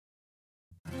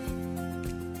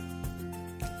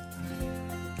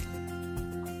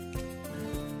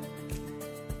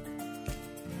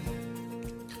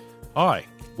Hi,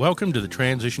 welcome to the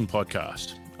Transition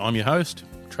Podcast. I'm your host,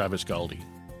 Travis Goldie.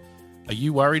 Are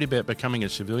you worried about becoming a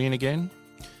civilian again?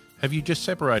 Have you just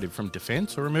separated from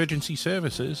defence or emergency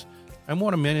services and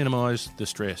want to minimise the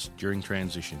stress during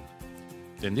transition?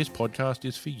 Then this podcast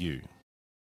is for you.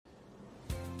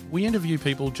 We interview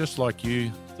people just like you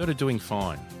that are doing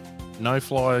fine. No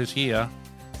flyers here.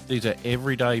 These are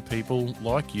everyday people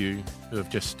like you who have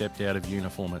just stepped out of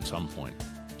uniform at some point.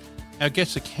 Our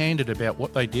guests are candid about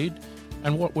what they did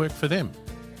and what worked for them.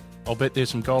 I'll bet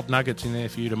there's some gold nuggets in there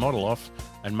for you to model off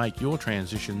and make your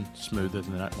transition smoother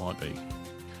than that might be.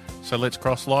 So let's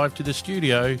cross live to the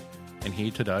studio and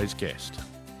hear today's guest.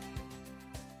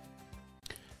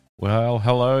 Well,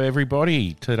 hello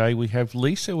everybody. Today we have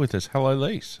Lisa with us. Hello,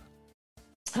 Lisa.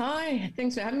 Hi,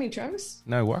 thanks for having me, Travis.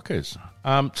 No wuckers.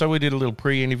 So we did a little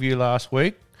pre-interview last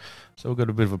week, so we've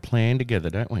got a bit of a plan together,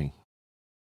 don't we?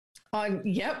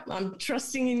 Yep, I'm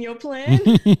trusting in your plan.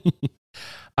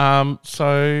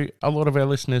 So a lot of our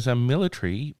listeners are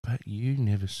military, but you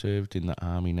never served in the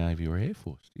Army, Navy or Air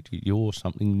Force, did you? You're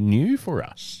something new for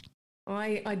us.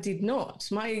 I did not.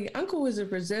 My uncle was a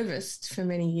reservist for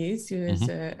many years. He was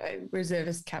a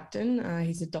reservist captain.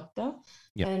 He's a doctor.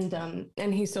 Yep.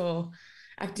 And he saw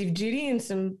active duty in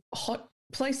some hot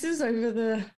places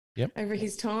over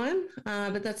his time.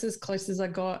 But that's as close as I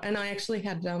got. And I actually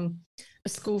had a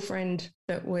school friend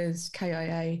that was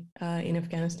KIA in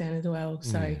Afghanistan as well.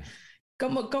 So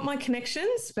got my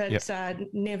connections, but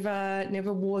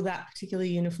never wore that particular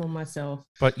uniform myself.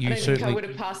 But you think I would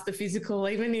have passed the physical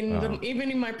even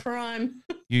in my prime.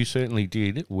 You certainly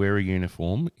did wear a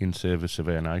uniform in service of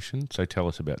our nation. So tell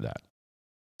us about that.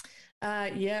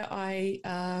 I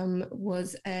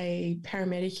was a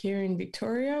paramedic here in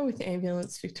Victoria with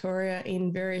Ambulance Victoria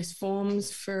in various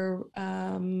forms for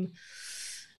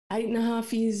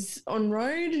 8.5 years on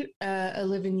road,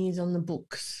 11 years on the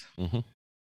books. Mm-hmm.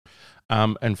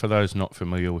 And for those not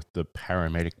familiar with the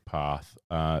paramedic path,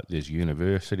 there's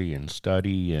university and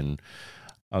study, and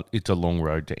it's a long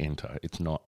road to enter. It's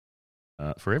not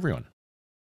for everyone.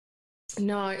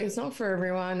 No, it's not for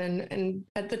everyone. And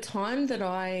at the time that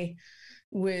I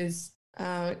was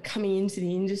coming into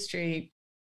the industry,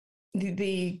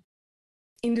 the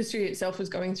industry itself was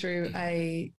going through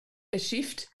a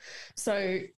shift.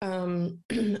 So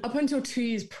up until 2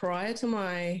 years prior to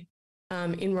my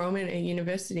enrollment at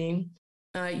university,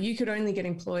 you could only get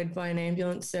employed by an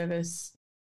ambulance service.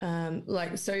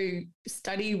 So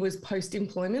study was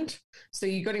post-employment. So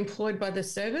you got employed by the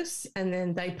service and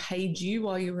then they paid you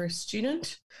while you were a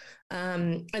student.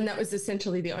 And that was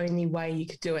essentially the only way you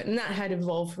could do it. And that had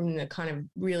evolved from the kind of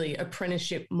really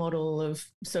apprenticeship model of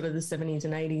sort of the 70s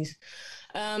and 80s.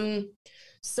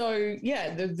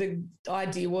 The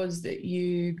idea was that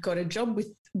you got a job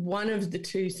with one of the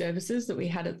two services that we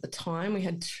had at the time. We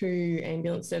had two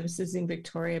ambulance services in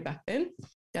Victoria back then.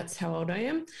 That's how old I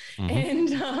am. Mm-hmm.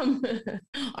 And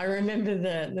I remember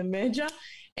the merger.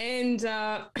 And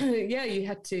you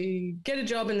had to get a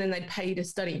job and then they'd pay you to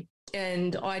study.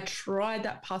 And I tried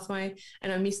that pathway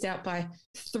and I missed out by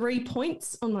 3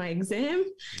 points on my exam.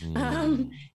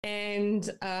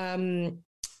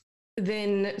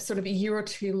 Then sort of a year or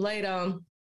two later,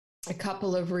 a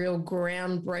couple of real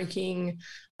groundbreaking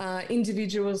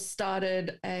individuals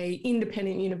started a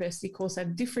independent university course at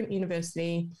a different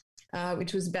university,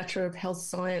 which was Bachelor of Health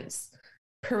Science,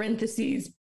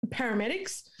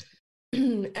 paramedics.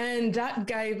 And that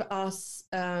gave us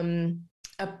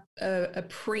a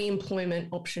pre-employment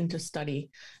option to study.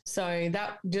 So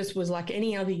that just was like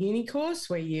any other uni course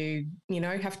where you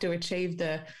have to achieve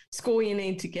the score you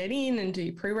need to get in and do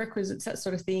your prerequisites, that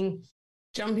sort of thing.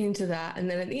 Jump into that. And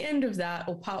then at the end of that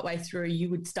or partway through, you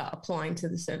would start applying to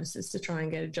the services to try and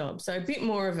get a job. So a bit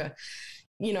more of a,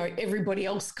 everybody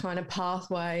else kind of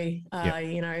pathway,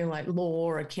 like law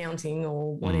or accounting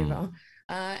or whatever.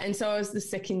 And so I was the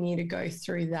second year to go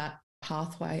through that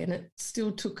pathway, and it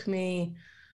still took me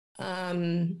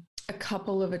a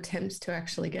couple of attempts to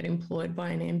actually get employed by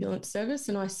an ambulance service.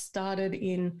 And I started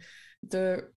in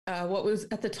the what was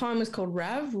at the time was called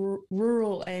RAV,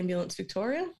 Rural Ambulance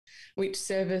Victoria, which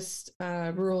serviced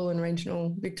rural and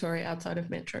regional Victoria outside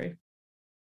of Metro.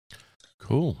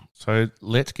 Cool. So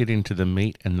let's get into the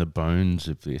meat and the bones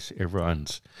of this.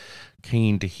 Everyone's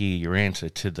keen to hear your answer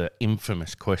to the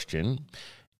infamous question.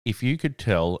 If you could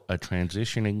tell a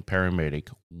transitioning paramedic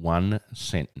one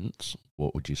sentence,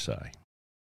 what would you say?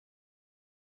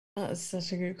 That's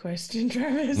such a good question,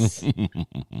 Travis.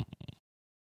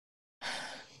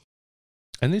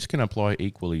 And this can apply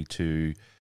equally to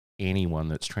anyone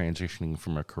that's transitioning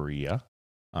from a career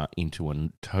into a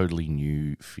totally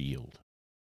new field.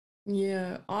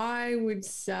 Yeah, I would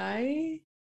say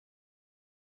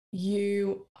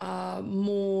you are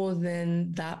more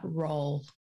than that role.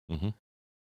 Mm-hmm.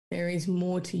 There is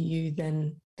more to you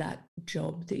than that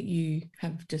job that you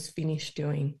have just finished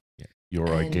doing. Yeah. Your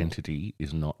identity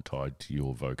is not tied to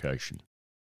your vocation.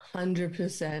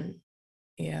 100%.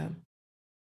 Yeah.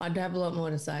 I'd have a lot more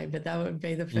to say, but that would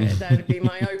be that would be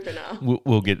my opener.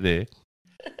 We'll get there.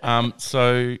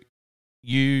 So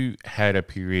you had a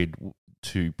period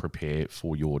to prepare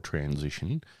for your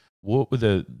transition. What were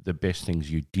the best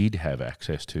things you did have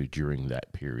access to during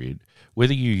that period?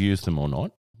 Whether you used them or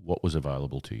not, what was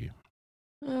available to you?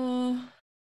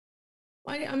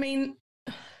 I mean,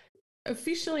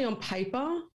 officially on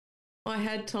paper, I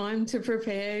had time to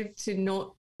prepare to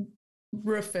not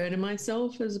refer to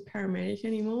myself as a paramedic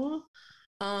anymore.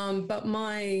 But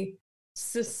my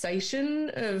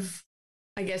cessation of,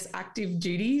 I guess, active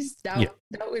duties, that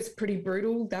was pretty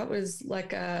brutal. That was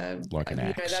like an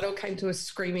axe. That all came to a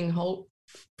screaming halt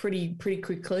pretty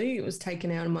quickly. It was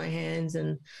taken out of my hands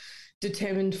and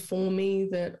determined for me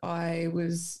that I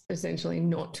was essentially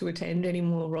not to attend any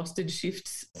more rostered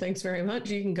shifts. Thanks very much.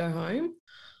 You can go home.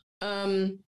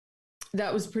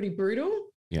 That was pretty brutal.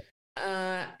 Yeah.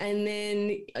 And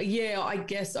then, I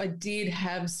guess I did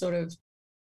have sort of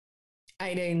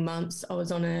 18 months. I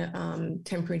was on a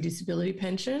temporary disability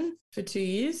pension for 2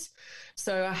 years.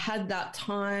 So I had that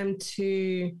time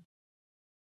to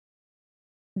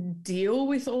deal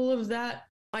with all of that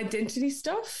identity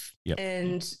stuff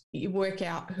and work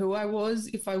out who I was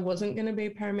if I wasn't going to be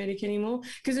a paramedic anymore.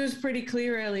 Because it was pretty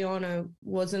clear early on I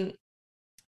wasn't.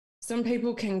 Some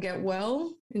people can get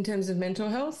well in terms of mental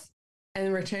health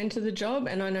and return to the job.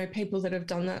 And I know people that have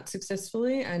done that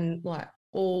successfully, and like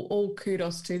all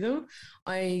kudos to them.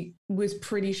 I was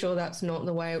pretty sure that's not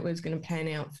the way it was going to pan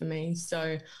out for me.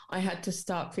 So I had to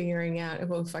start figuring out,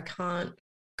 well, if I can't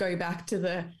go back to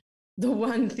the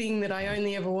one thing that I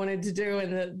only ever wanted to do,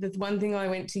 and the one thing I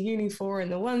went to uni for,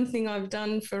 and the one thing I've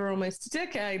done for almost a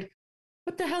decade,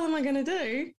 what the hell am I going to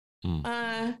do?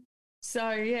 I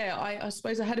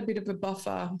suppose I had a bit of a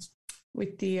buffer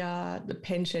with the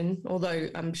pension, although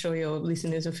I'm sure your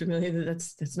listeners are familiar that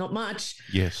that's not much.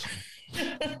 Yes.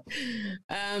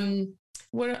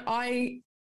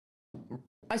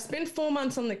 I spent 4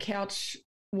 months on the couch,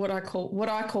 what I call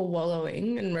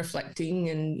wallowing and reflecting,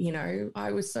 and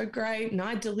I was so great and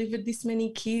I delivered this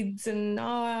many kids, and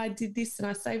I did this and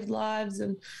I saved lives,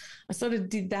 and I sort of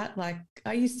did that like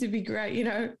I used to be great,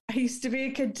 I used to be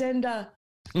a contender.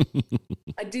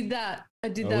 I did that. I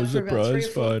was for about 3 or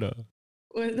 4 fighter.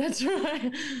 Well, that's right.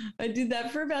 I did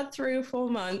that for about 3 or 4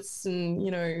 months,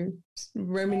 and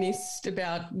reminisced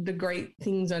about the great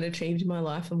things I'd achieved in my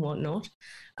life and whatnot.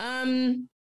 And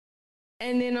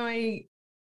then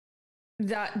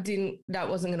that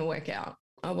wasn't going to work out.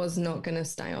 I was not going to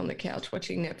stay on the couch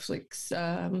watching Netflix.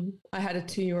 I had a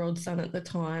 2-year-old son at the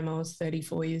time. I was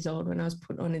 34 years old when I was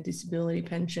put on a disability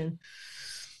pension,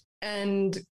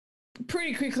 and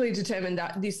pretty quickly determined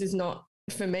that this is not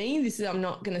for me. I'm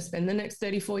not going to spend the next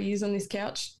 34 years on this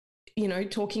couch,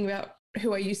 talking about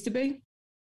who I used to be.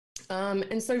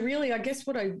 And so really, I guess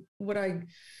what I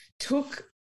took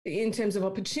in terms of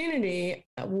opportunity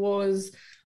was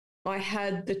I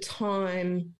had the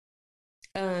time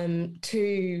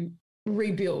to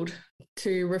rebuild,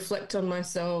 to reflect on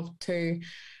myself, to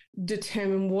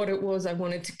determine what it was I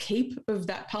wanted to keep of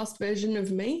that past version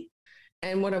of me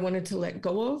and what I wanted to let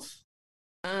go of.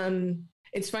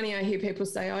 It's funny, I hear people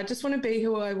say, I just want to be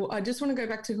I just want to go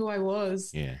back to who I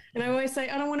was. Yeah. And I always say,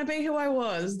 I don't want to be who I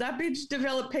was. That bitch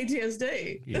developed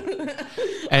PTSD. Yeah.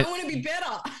 I want to be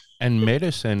better. And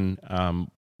medicine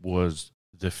was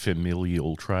the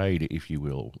familial trade, if you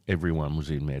will. Everyone was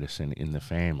in medicine in the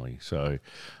family. So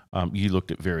you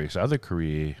looked at various other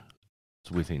careers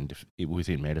within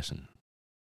medicine.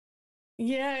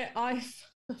 Yeah, I've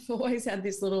always had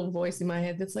this little voice in my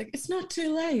head that's like, it's not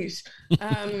too late.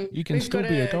 You can still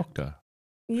be a doctor.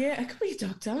 Yeah, I could be a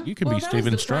doctor. You can be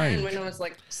Stephen Strange. When I was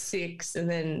like 6, and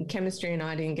then chemistry and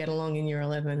I didn't get along in year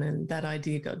 11, and that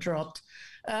idea got dropped.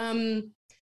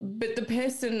 But the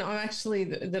person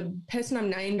the person I'm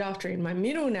named after in my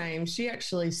middle name, she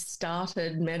actually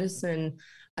started medicine.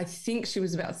 I think she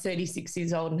was about 36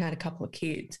 years old and had a couple of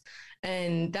kids.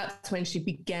 And that's when she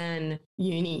began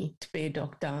uni to be a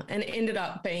doctor, and ended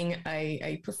up being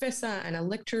a professor and a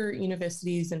lecturer at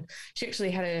universities. And she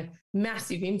actually had a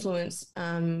massive influence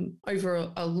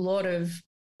over a lot of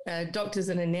doctors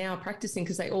that are now practicing,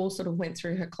 because they all sort of went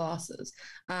through her classes.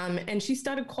 And she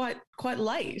started quite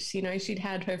late. She'd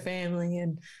had her family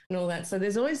and all that. So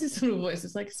there's always this little voice.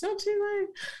 It's like, it's not too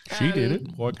late. She did it.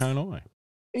 Why can't I?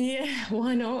 Yeah,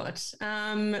 why not?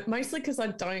 Mostly because I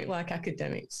don't like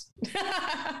academics.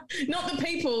 Not the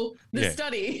people, the Yeah.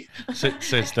 study.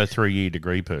 Says the 3-year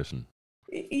degree person.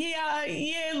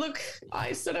 Yeah. Look,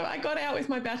 I got out with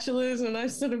my bachelor's, and I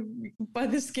sort of by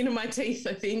the skin of my teeth.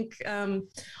 I think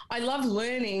I love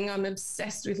learning. I'm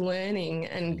obsessed with learning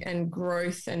and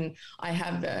growth, and I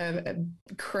have a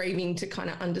craving to kind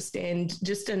of understand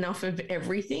just enough of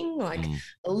everything, like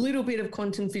a little bit of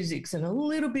quantum physics and a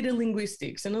little bit of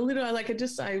linguistics and a little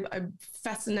I'm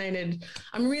fascinated.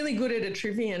 I'm really good at a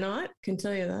trivia night, can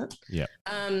tell you that. Yeah.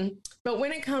 But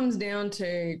when it comes down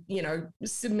to,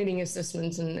 submitting assessments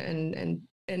and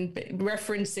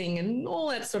referencing and all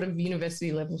that sort of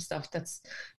university level stuff, that's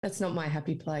not my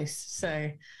happy place. So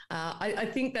I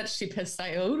think that ship has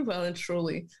sailed well and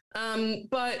truly.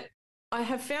 But I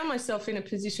have found myself in a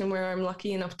position where I'm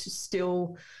lucky enough to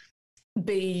still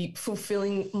be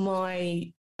fulfilling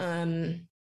my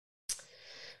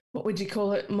what would you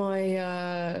call it?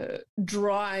 My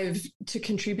drive to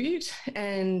contribute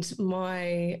and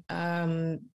my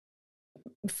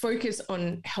focus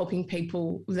on helping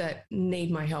people that need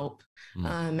my help,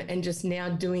 and just now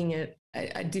doing it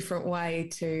a different way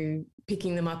to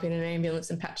picking them up in an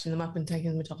ambulance and patching them up and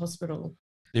taking them to hospital.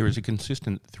 There is a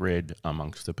consistent thread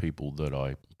amongst the people that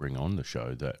I bring on the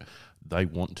show that they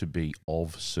want to be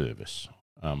of service.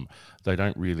 They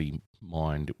don't really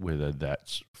mind whether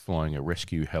that's flying a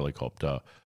rescue helicopter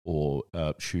or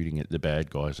shooting at the bad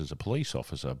guys as a police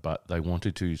officer, but they want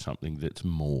to do something that's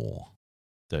more,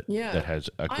 that has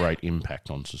a great impact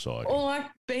on society. Or like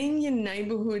being your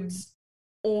neighbourhood's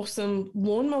awesome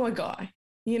lawnmower guy.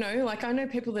 I know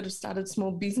people that have started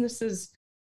small businesses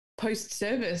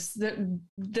post-service that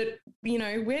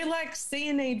we're like see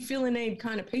a need, feel a need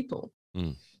kind of people.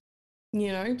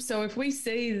 So if we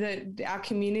see that our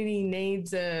community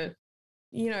needs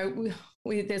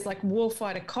there's like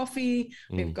Warfighter Coffee.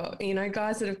 We've got,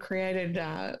 guys that have created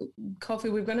coffee.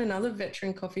 We've got another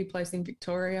veteran coffee place in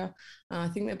Victoria. I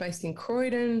think they're based in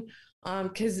Croydon,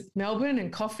 because Melbourne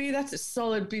and coffee, that's a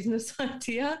solid business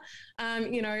idea.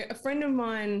 A friend of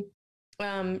mine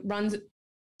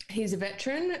he's a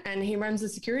veteran and he runs a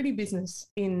security business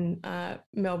in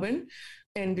Melbourne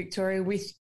and Victoria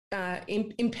with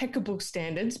impeccable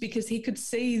standards, because he could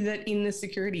see that in the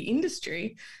security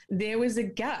industry there was a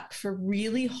gap for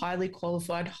really highly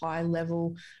qualified, high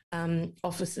level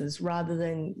officers rather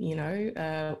than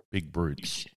big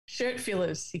brutes, shirt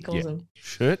fillers, he calls them.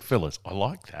 Shirt fillers, I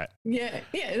like that. Yeah,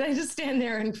 they just stand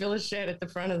there and fill a shirt at the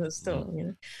front of the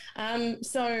store.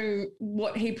 So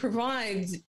what he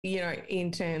provides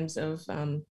in terms of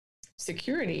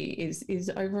security is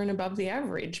over and above the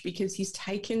average, because he's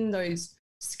taken those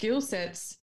skill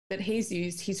sets that he's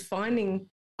used, he's finding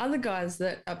other guys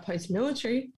that are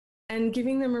post-military and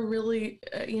giving them a really,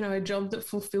 a job that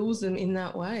fulfills them in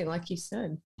that way, like you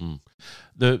said.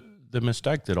 The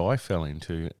mistake that I fell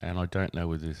into, and I don't know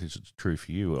whether this is true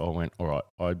for you, I went, all right,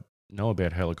 I know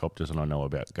about helicopters and I know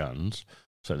about guns,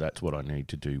 so that's what I need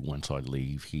to do once I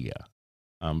leave here.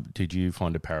 Did you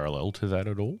find a parallel to that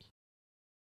at all?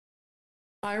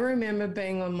 I remember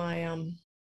being on my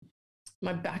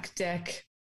my back deck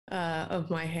of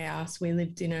my house. We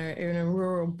lived in a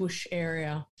rural bush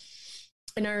area.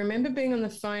 And I remember being on the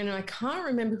phone, and I can't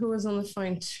remember who was on the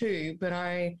phone too, but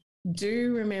I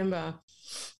do remember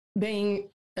being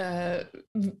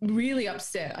really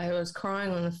upset. I was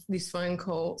crying on this phone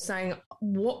call saying,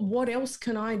 what else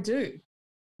can I do?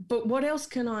 But what else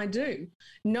can I do?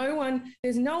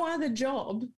 There's no other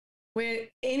job where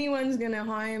anyone's going to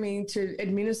hire me to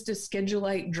administer Schedule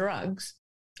 8 drugs.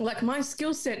 Like, my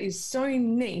skill set is so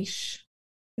niche.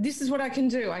 This is what I can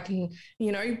do. I can,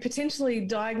 potentially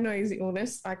diagnose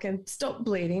illness. I can stop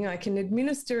bleeding. I can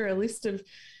administer a list of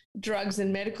drugs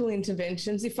and medical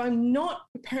interventions. If I'm not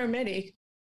a paramedic,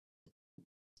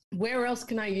 where else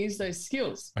can I use those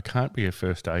skills? I can't be a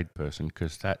first aid person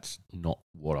because that's not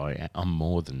what I am. I'm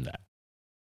more than that.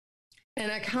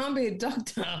 And I can't be a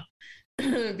doctor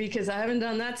because I haven't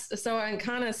done that. So I'm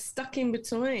kind of stuck in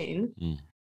between.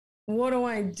 What do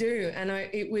I do? And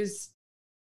it was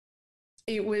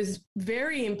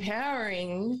very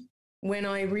empowering when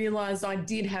I realized I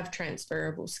did have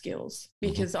transferable skills,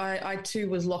 because I too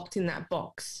was locked in that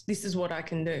box. This is what I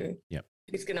can do. Yep.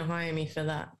 Who's going to hire me for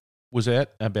that? Was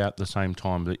that about the same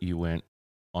time that you went,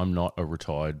 I'm not a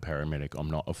retired paramedic,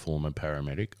 I'm not a former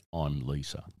paramedic, I'm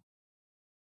Lisa?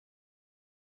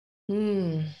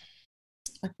 I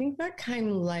think that came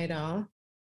later.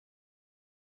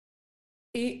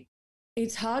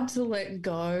 It's hard to let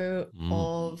go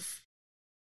of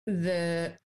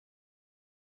the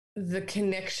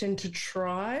connection to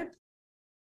tribe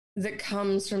that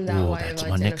comes from that way that's of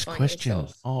my next identifying question.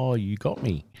 yourself. Oh, you got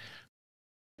me.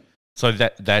 So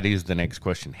that is the next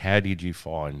question. How did you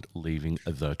find leaving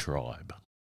the tribe?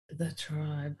 The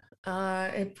tribe.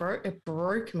 It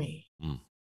broke me.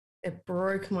 It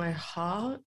broke my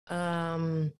heart.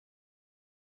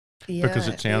 Because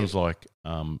it sounds like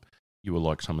you were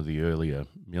like some of the earlier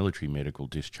military medical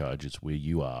discharges where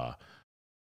you are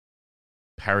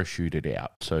parachuted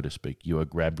out, so to speak. You are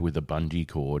grabbed with a bungee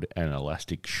cord and an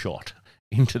elastic shot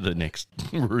into the next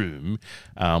room,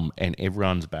 and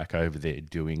everyone's back over there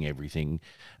doing everything.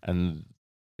 And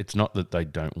it's not that they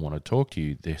don't want to talk to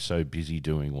you. They're so busy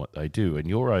doing what they do. And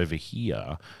you're over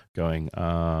here going,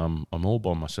 I'm all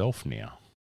by myself now.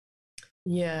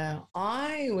 Yeah,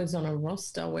 I was on a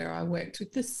roster where I worked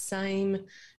with the same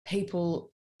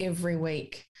people every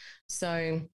week.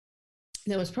 So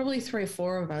there was probably 3 or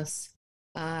 4 of us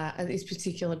at this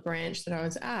particular branch that I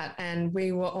was at, and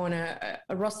we were on a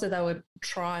roster. They were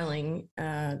trialing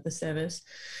the service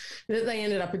that they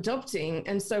ended up adopting.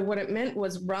 And so what it meant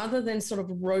was, rather than sort of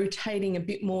rotating a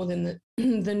bit more than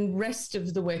the rest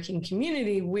of the working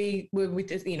community, we were with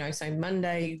this, so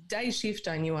Monday day shift,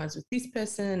 I knew I was with this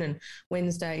person, and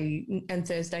Wednesday and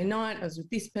Thursday night I was with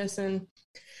this person.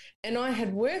 And I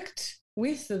had worked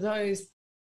with those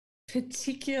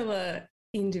particular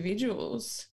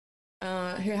individuals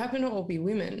who happen to all be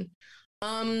women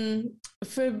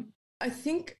for, I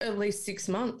think, at least 6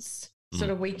 months,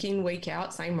 sort of week in, week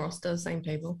out, same roster, same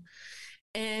people.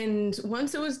 And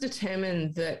once it was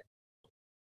determined that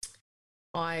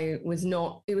it was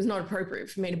not appropriate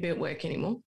for me to be at work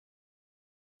anymore,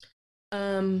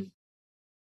 I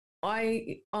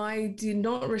did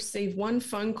not receive one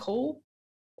phone call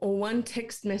or one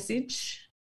text message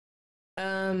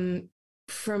from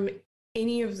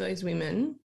any of those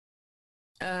women,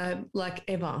 like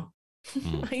ever.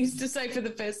 I used to say for the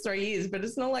first 3 years, but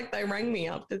it's not like they rang me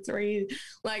after 3 years,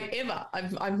 like ever.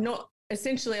 I've not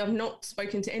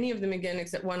spoken to any of them again,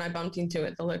 except one I bumped into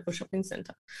at the local shopping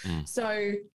centre.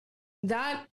 So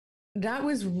that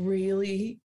was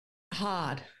really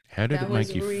hard. How did it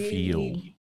make you feel?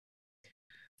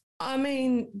 I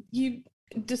mean, you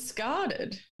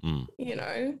discarded, and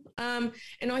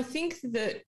I think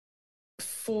that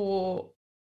for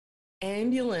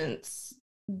ambulance,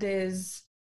 there's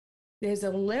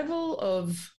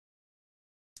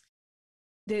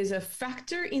a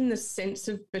factor in the sense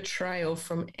of betrayal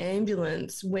from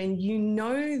ambulance when you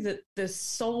know that the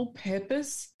sole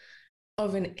purpose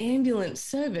of an ambulance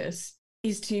service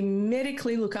is to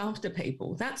medically look after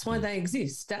people. That's why they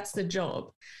exist. That's the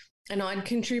job. And I'd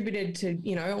contributed to,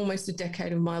 almost a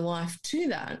decade of my life to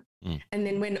that. And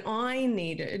then when I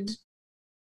needed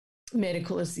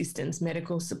medical assistance,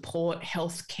 medical support,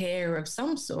 health care of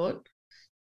some sort,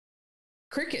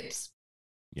 crickets.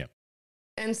 Yep.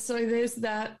 And so there's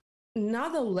that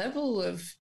another level of,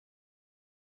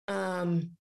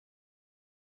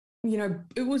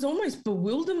 it was almost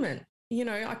bewilderment.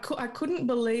 I couldn't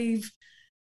believe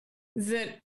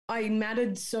that I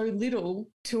mattered so little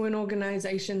to an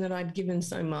organisation that I'd given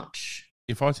so much.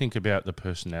 If I think about the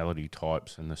personality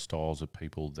types and the styles of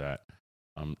people that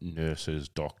nurses,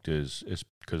 doctors,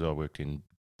 because I worked in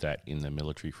the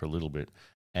military for a little bit,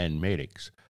 and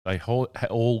medics, they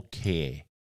all care.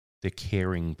 They're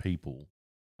caring people.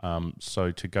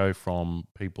 So to go from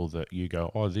people that you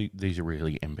go, these are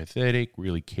really empathetic,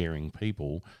 really caring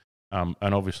people, and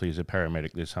obviously as a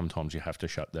paramedic, there's sometimes you have to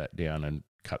shut that down and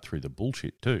cut through the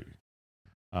bullshit too.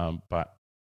 But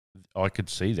I could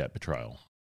see that betrayal.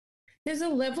 There's a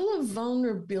level of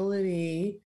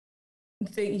vulnerability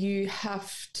that you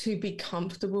have to be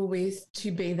comfortable with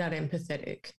to be that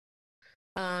empathetic.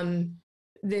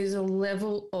 There's a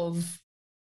level of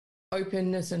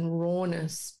openness and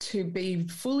rawness to be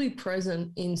fully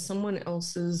present in someone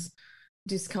else's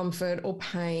discomfort or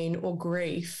pain or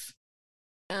grief,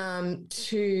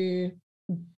 to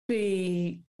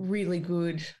be really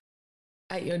good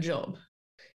at your job.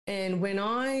 And when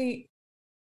I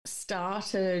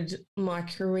started my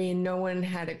career, no one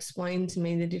had explained to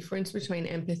me the difference between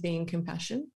empathy and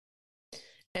compassion.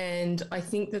 And I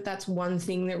think that that's one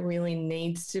thing that really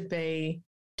needs to be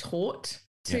taught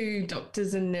to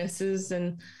doctors and nurses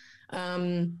and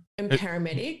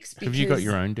paramedics. Have you got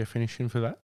your own definition for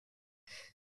that?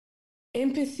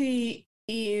 Empathy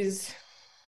is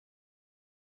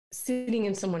sitting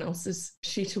in someone else's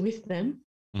shit with them.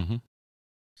 Mm-hmm.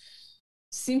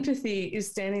 Sympathy is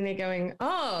standing there going,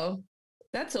 oh,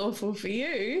 that's awful for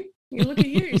you. You look at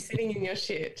you sitting in your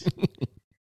shit.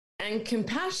 And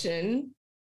compassion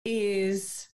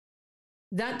is,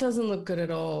 that doesn't look good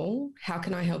at all. How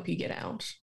can I help you get out?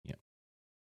 Yeah.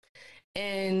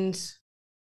 And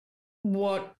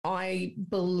what I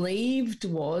believed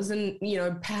was, and,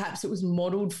 perhaps it was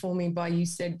modeled for me by, you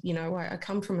said, I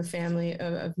come from a family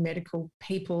of medical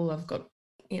people. I've got,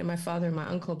 my father and my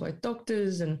uncle are both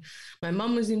doctors, and my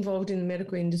mum was involved in the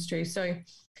medical industry. So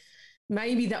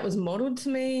maybe that was modeled to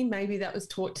me. Maybe that was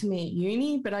taught to me at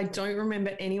uni, but I don't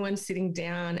remember anyone sitting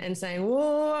down and saying,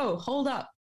 whoa, hold up.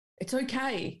 It's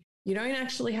okay. You don't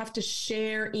actually have to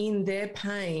share in their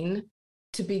pain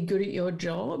to be good at your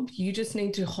job. You just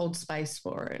need to hold space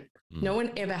for it. No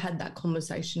one ever had that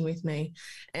conversation with me.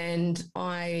 And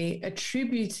I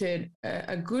attributed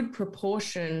a good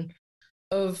proportion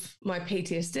of my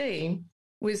PTSD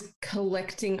was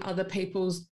collecting other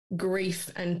people's grief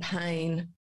and pain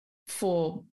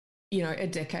for, a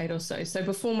decade or so. So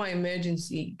before my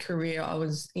emergency career, I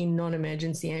was in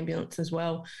non-emergency ambulance as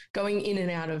well, going in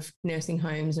and out of nursing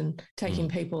homes and taking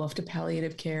people off to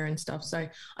palliative care and stuff. So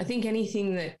I think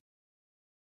anything that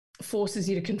forces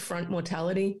you to confront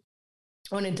mortality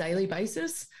on a daily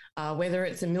basis, whether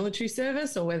it's a military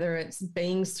service or whether it's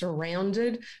being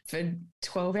surrounded for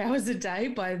 12 hours a day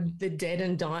by the dead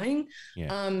and dying,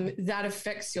 that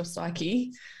affects your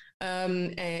psyche.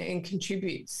 And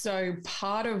contributes. So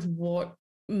part of what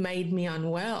made me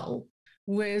unwell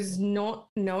was not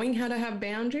knowing how to have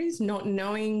boundaries, not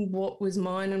knowing what was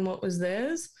mine and what was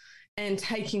theirs, and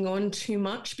taking on too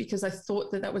much because I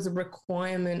thought that was a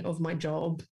requirement of my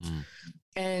job.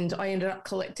 And I ended up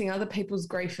collecting other people's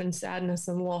grief and sadness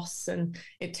and loss, and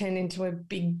it turned into a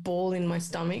big ball in my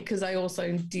stomach because I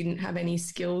also didn't have any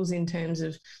skills in terms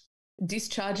of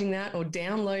discharging that or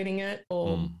downloading it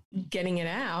or getting it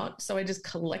out. So I just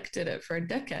collected it for a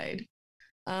decade.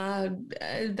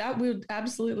 That would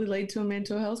absolutely lead to a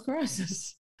mental health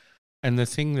crisis. And the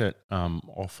thing that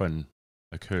often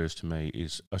occurs to me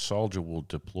is a soldier will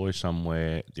deploy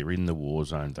somewhere, they're in the war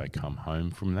zone, they come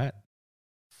home from that.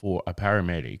 For a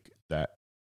paramedic, that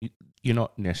you're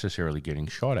not necessarily getting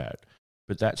shot at,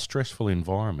 but that stressful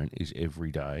environment is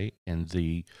every day, and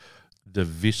the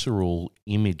visceral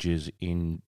images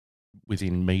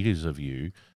within meters of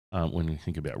you, when you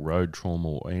think about road trauma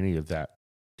or any of that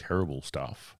terrible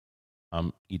stuff,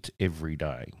 it's every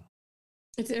day.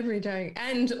 It's every day.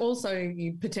 And also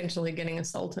you potentially getting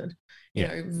assaulted,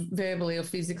 verbally or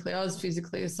physically. I was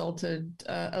physically assaulted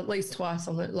at least twice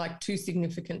two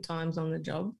significant times on the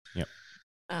job.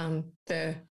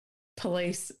 The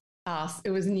police asked,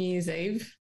 it was New Year's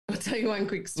Eve. I'll tell you one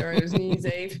quick story. It was New Year's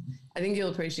Eve. I think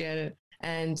you'll appreciate it.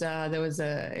 And there was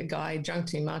a guy drunk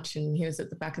too much, and he was at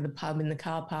the back of the pub in the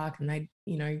car park, and they,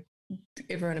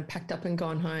 everyone had packed up and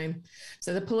gone home.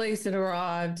 So the police had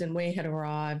arrived and we had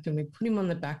arrived, and we put him on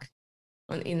the back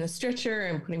in the stretcher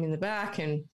and put him in the back,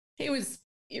 and he was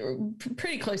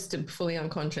pretty close to fully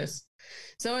unconscious.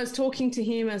 So I was talking to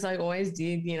him as I always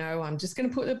did, I'm just going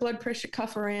to put the blood pressure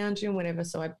cuff around you and whatever.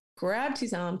 So I grabbed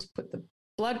his arm to put the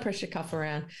blood pressure cuff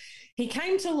around. He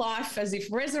came to life as if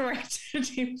resurrected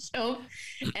himself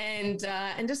and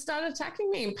just started attacking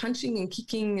me and punching and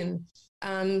kicking.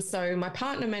 And so my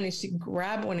partner managed to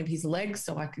grab one of his legs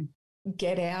so I could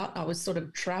get out. I was sort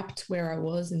of trapped where I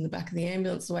was in the back of the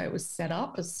ambulance, the way it was set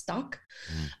up, as stuck.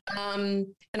 And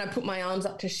I put my arms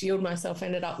up to shield myself,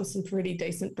 ended up with some pretty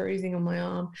decent bruising on my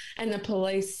arm. And the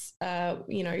police,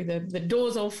 the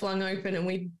doors all flung open and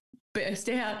we burst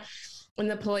out. And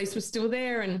the police were still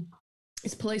there, and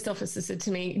this police officer said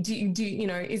to me,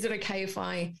 is it okay if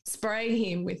I spray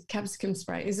him with capsicum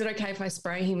spray? Is it okay if I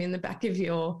spray him in the back of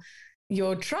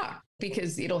your truck?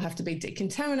 Because it'll have to be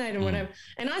decontaminated and whatever.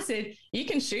 And I said, you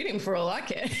can shoot him for all I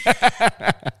care.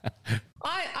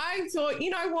 I thought,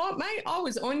 you know what, mate? I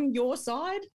was on your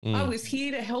side. I was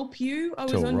here to help you. I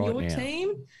was on your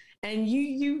team. And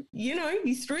you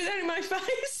threw that in my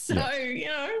face. So,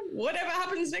 whatever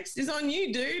happens next is on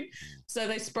you, dude. So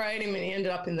they sprayed him and he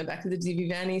ended up in the back of the divvy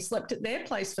van. He slept at their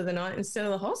place for the night instead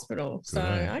of the hospital. So,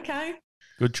 okay.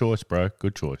 Good choice, bro.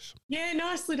 Good choice. Yeah,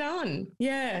 nicely done.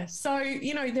 Yeah. So,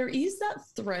 there is that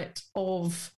threat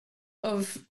of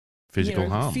physical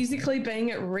harm, physically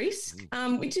being at risk,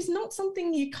 which is not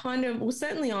something you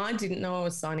certainly I didn't know I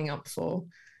was signing up for.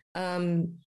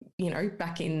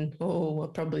 Back in, I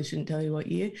probably shouldn't tell you what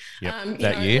year. Yep,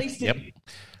 that year.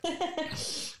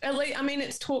 At least,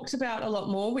 it's talked about a lot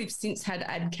more. We've since had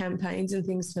ad campaigns and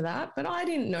things for that, but I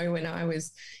didn't know when I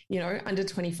was, under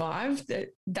 25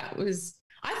 that was,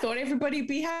 I thought everybody would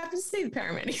be happy to see the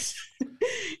paramedics.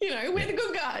 We're the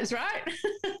good guys, right?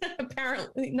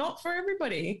 Apparently not for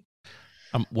everybody.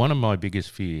 One of my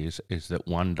biggest fears is that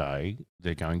one day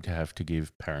they're going to have to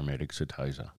give paramedics a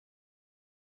taser.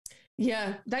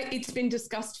 Yeah, it's been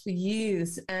discussed for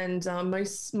years, and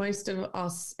most of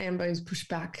us AMBOs push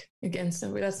back against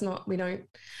it. That's not, we don't.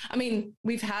 I mean,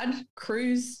 we've had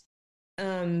crews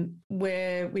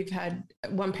where we've had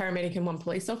one paramedic and one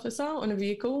police officer on a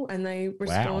vehicle, and they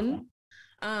respond.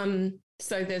 Wow.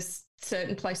 So there's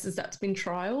certain places that's been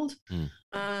trialed,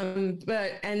 and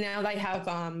now they have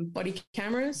body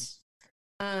cameras.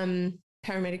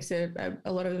 Paramedics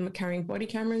a lot of them are carrying body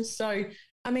cameras. So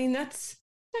I mean, that's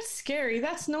scary.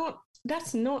 That's not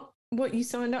what you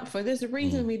signed up for. There's a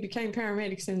reason we became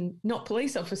paramedics and not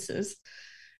police officers.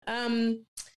 To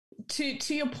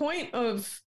your point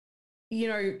of, you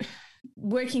know,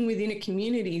 working within a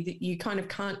community that you kind of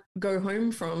can't go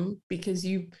home from because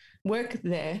you work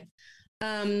there.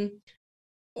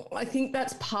 I think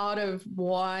that's part of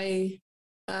why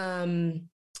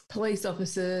police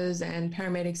officers and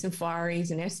paramedics and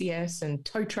fireys and SES and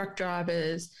tow truck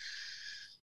drivers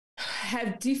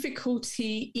have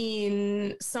difficulty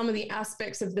in some of the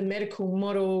aspects of the medical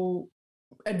model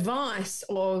advice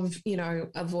of, you know,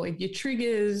 avoid your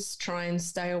triggers, try and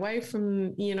stay away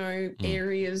from, you know,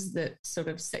 areas that sort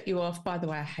of set you off. By the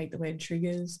way, I hate the word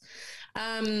triggers.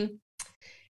 And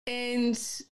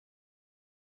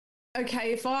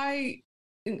okay, if I,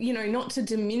 you know, not to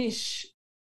diminish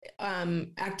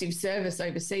active service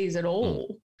overseas at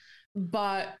all,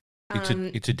 but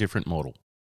it's a different model.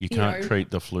 You can't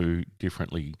treat the flu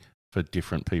differently for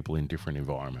different people in different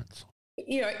environments.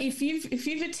 You know, if you've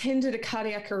attended a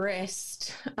cardiac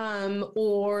arrest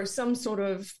or some sort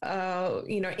of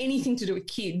you know, anything to do with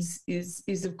kids is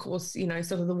of course, you know,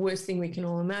 sort of the worst thing we can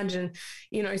all imagine.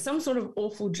 You know, some sort of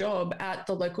awful job at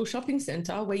the local shopping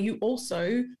centre where you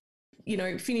also, you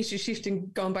know, finish your shift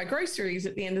and go and buy groceries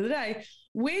at the end of the day.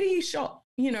 Where do you shop?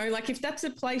 You know, like if that's a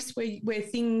place where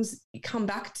things come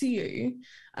back to you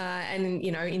and,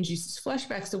 you know, induces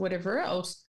flashbacks or whatever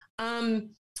else.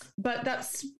 But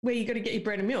that's where you got to get your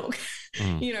bread and milk.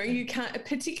 You know, you can't,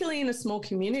 particularly in a small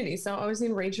community. So I was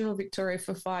in regional Victoria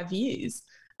for 5 years.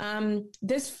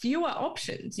 There's fewer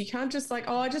options. You can't just like,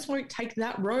 oh, I just won't take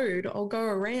that road. I'll go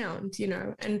around, you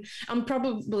know. And I'm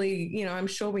probably, you know, I'm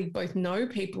sure we both know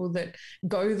people that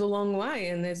go the long way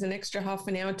and there's an extra half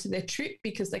an hour to their trip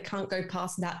because they can't go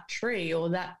past that tree or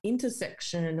that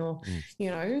intersection or,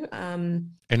 you know. And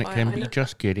it can be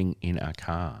just getting in a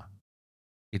car.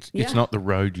 It's not the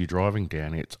road you're driving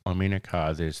down. It's I'm in a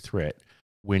car, there's threat.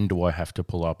 When do I have to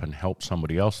pull up and help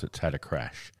somebody else that's had a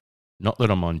crash? Not that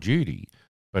I'm on duty,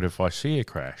 but if I see a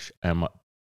crash, am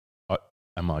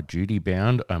I duty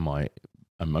bound? Am I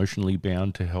emotionally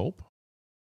bound to help?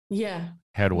 Yeah.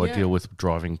 How do I deal with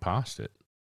driving past it?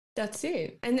 That's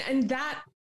it. And that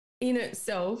in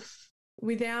itself,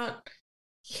 without,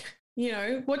 you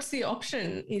know, what's the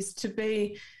option is to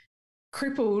be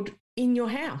crippled in your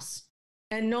house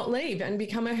and not leave and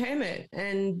become a hermit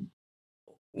and,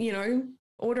 you know,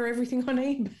 order everything on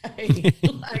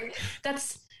eBay. Like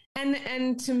that's,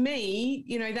 and to me,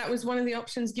 you know, that was one of the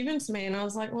options given to me. And I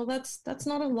was like, well, that's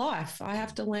not a life. I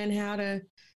have to learn how to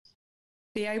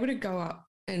be able to go up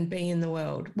and be in the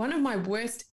world. One of my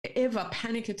worst ever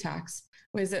panic attacks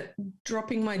was at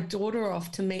dropping my daughter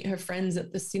off to meet her friends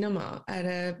at the cinema at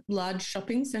a large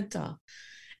shopping centre.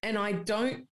 And I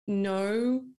don't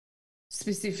know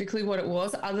specifically what it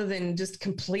was other than just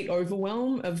complete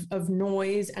overwhelm of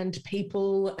noise and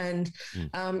people. And,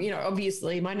 you know,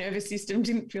 obviously my nervous system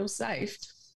didn't feel safe.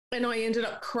 And I ended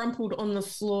up crumpled on the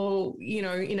floor, you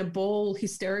know, in a ball,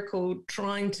 hysterical,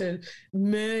 trying to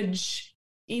merge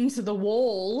into the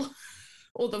wall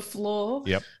or the floor.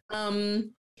 Yep.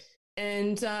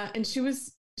 And she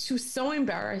was so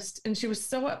embarrassed and she was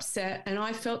so upset. And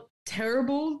I felt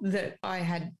terrible that I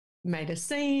had made a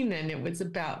scene and it was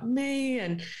about me.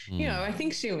 And, you know, I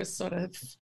think she was sort of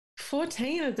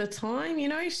 14 at the time, you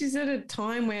know, she's at a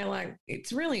time where like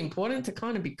it's really important to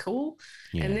kind of be cool.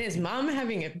 Yeah. And there's mum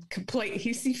having a complete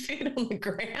hissy fit on the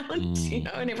ground, you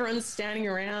know, and everyone's standing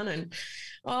around and,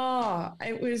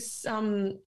 it was,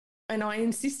 and I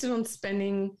insisted on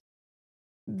spending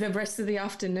the rest of the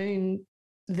afternoon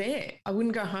there. I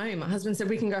wouldn't go home. My husband said,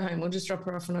 we can go home. We'll just drop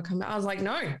her off and I'll come back. I was like,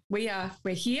 no,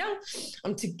 we're here.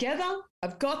 I'm together.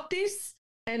 I've got this.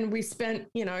 And we spent,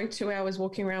 you know, 2 hours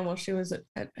walking around while she was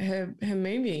at her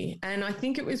movie. And I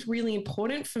think it was really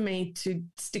important for me to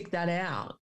stick that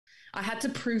out. I had to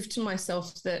prove to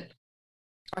myself that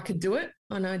I could do it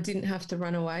and I didn't have to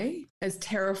run away, as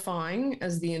terrifying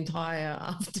as the entire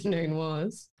afternoon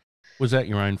was. Was that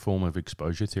your own form of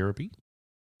exposure therapy?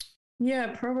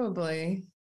 Yeah, probably.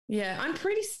 Yeah, I'm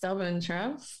pretty stubborn,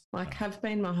 Trav. Like, have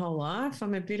been my whole life.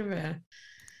 I'm a bit of a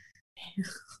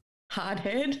hard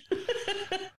head.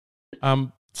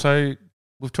 So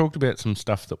we've talked about some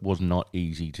stuff that was not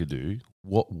easy to do.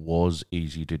 What was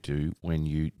easy to do when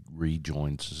you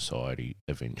rejoined society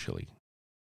eventually?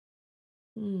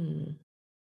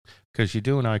 Because you're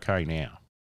doing okay now.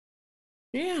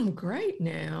 Yeah, I'm great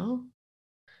now.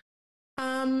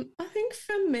 I think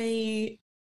for me,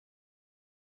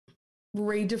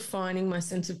 redefining my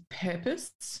sense of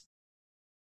purpose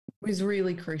was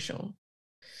really crucial.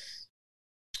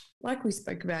 Like we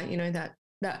spoke about,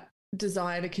 that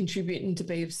desire to contribute and to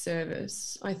be of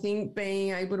service. I think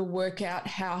being able to work out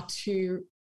how to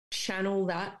channel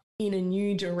that in a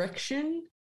new direction,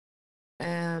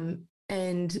 and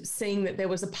seeing that there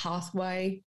was a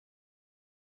pathway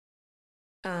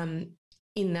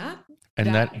in that.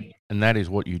 And that is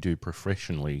what you do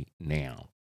professionally now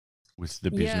with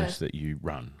the business that you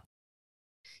run.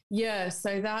 Yeah,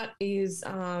 so that is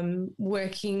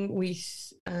working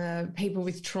with people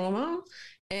with trauma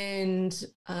and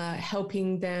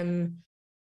helping them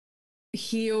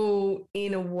heal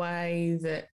in a way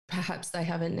that perhaps they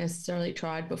haven't necessarily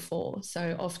tried before.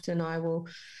 So often I will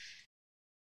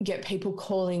get people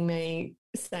calling me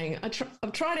saying,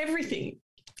 I've tried everything.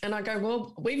 And I go,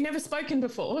 well, we've never spoken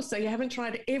before, so you haven't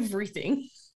tried everything.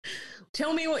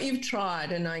 Tell me what you've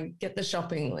tried. And I get the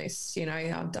shopping list.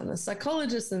 I've done the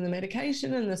psychologist and the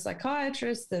medication and the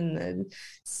psychiatrist and the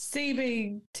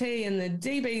CBT and the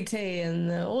DBT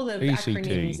and all the ECT.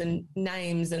 acronyms and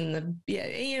names and the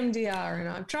EMDR. And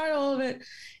I've tried all of it.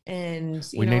 And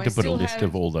we need to put a list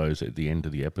of all those at the end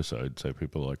of the episode so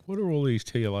people are like, what are all these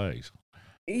TLAs?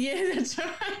 Yeah, that's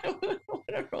right.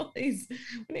 What are all these?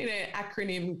 We need an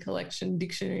acronym collection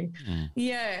dictionary.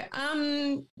 Yeah.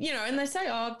 And they say,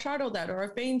 oh, I've tried all that, or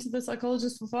I've been to the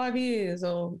psychologist for 5 years,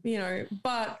 or,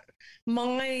 but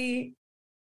my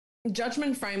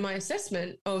judgment frame, my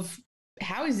assessment of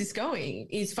how is this going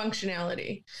is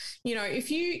functionality.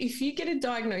 If you get a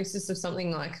diagnosis of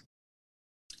something like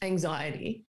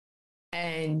anxiety,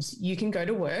 and you can go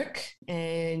to work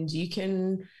and you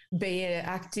can be an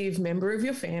active member of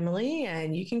your family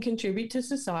and you can contribute to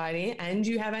society and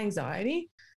you have anxiety,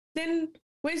 then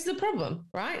where's the problem,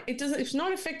 right? It's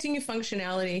not affecting your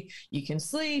functionality. You can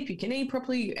sleep, you can eat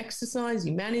properly, you exercise,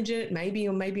 you manage it, maybe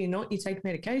or maybe not, you take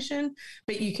medication,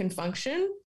 but you can function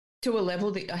to a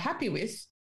level that you're happy with.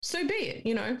 So be it,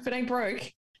 if it ain't broke,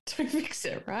 don't fix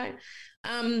it, right?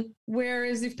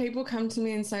 Whereas if people come to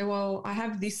me and say, well, I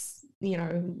have this,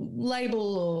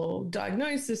 label or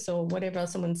diagnosis or whatever,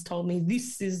 someone's told me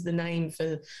this is the name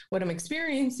for what I'm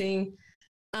experiencing,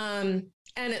 and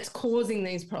it's causing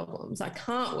these problems. I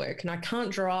can't work and I can't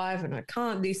drive and I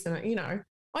can't this and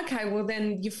okay, well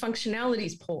then your functionality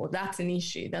is poor. That's an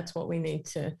issue. That's what we need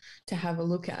to have a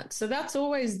look at. So that's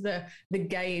always the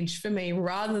gauge for me,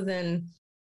 rather than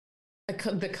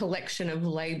the collection of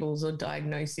labels or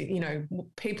diagnoses.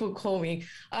 People call me,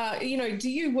 do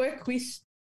you work with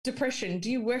depression?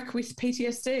 Do you work with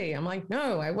PTSD? I'm like,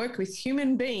 no, I work with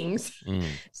human beings.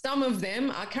 Some of them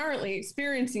are currently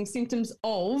experiencing symptoms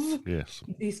of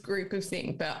this group of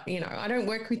things, but I don't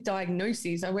work with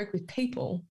diagnoses. I work with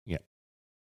people. Yeah.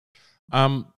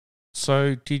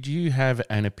 So did you have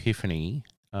an epiphany?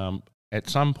 At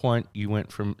some point you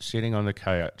went from sitting on the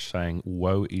couch saying,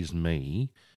 woe is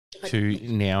me, to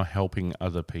now helping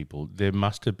other people. There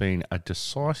must have been a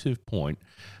decisive point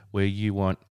where you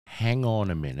went, hang on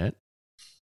a minute,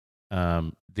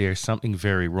 there's something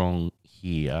very wrong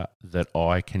here that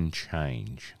I can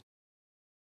change.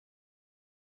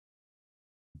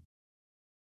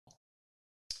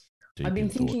 I've been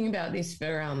thinking about this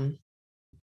for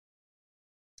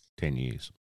 10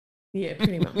 years. Yeah,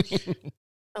 pretty much.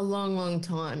 A long, long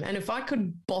time. And if I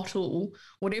could bottle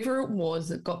whatever it was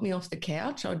that got me off the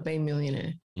couch, I'd be a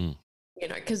millionaire.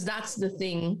 Because that's the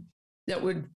thing that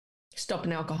would stop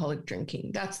an alcoholic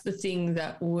drinking. That's the thing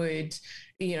that would,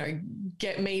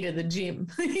 get me to the gym,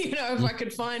 if I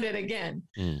could find it again.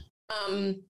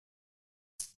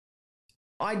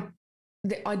 I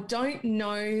don't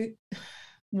know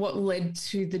what led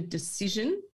to the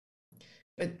decision,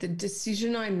 but the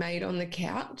decision I made on the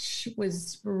couch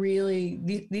was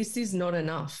really, this is not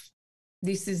enough.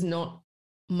 This is not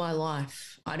my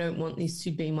life. I don't want this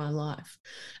to be my life.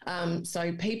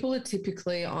 So people are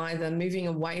typically either moving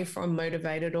away from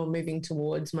motivated or moving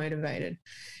towards motivated.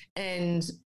 And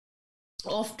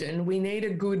often we need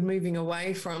a good moving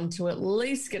away from to at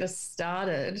least get us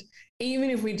started, even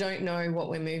if we don't know what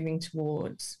we're moving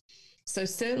towards. So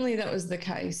certainly that was the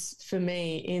case for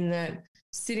me, in that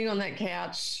sitting on that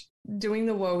couch, doing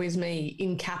the woe is me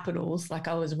in capitals, like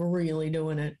I was really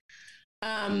doing it.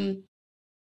 I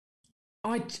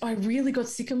really got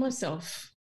sick of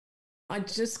myself. I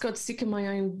just got sick of my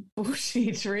own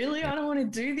bullshit, really. I don't want to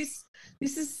do this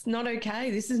this is not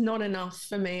okay. This is not enough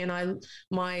for me. And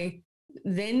my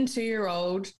then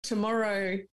 2-year-old,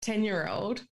 tomorrow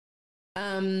 10-year-old,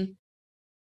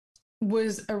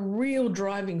 was a real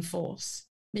driving force,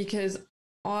 because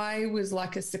I was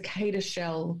like a cicada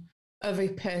shell of a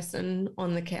person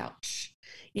on the couch.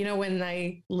 You know, when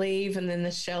they leave and then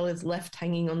the shell is left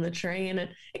hanging on the tree, and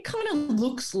it kind of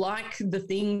looks like the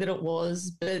thing that it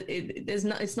was, but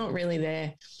it's not really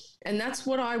there. And that's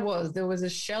what I was. There was a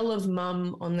shell of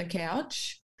mum on the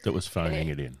couch. That was phoning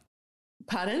it in.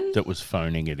 Pardon? That was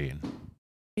phoning it in.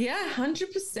 Yeah,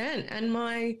 100%. And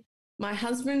my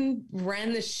husband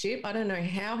ran the ship. I don't know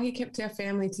how he kept our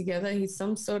family together. He's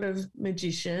some sort of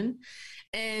magician.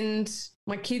 And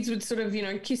my kids would sort of,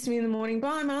 kiss me in the morning.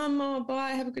 Bye, Mum. Oh,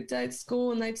 bye. Have a good day at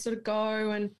school. And they'd sort of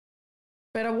go.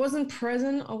 But I wasn't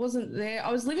present. I wasn't there.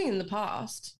 I was living in the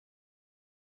past.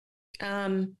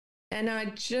 And I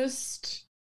just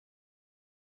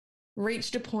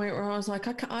reached a point where I was like,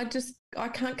 I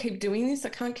can't keep doing this. I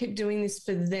can't keep doing this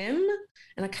for them.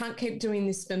 And I can't keep doing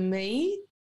this for me.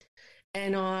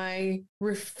 And I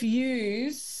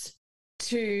refuse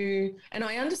to, and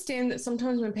I understand that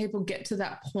sometimes when people get to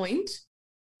that point,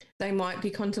 they might be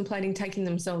contemplating taking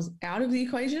themselves out of the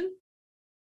equation.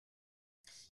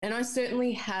 And I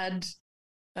certainly had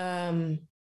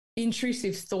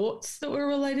intrusive thoughts that were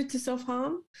related to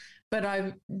self-harm, but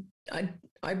I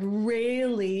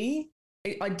rarely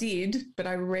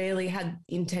had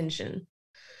intention.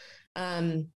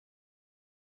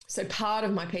 So part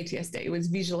of my PTSD was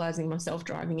visualizing myself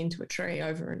driving into a tree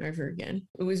over and over again.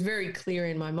 It was very clear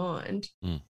in my mind.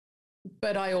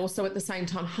 But I also at the same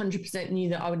time 100% knew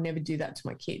that I would never do that to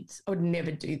my kids. I would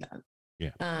never do that.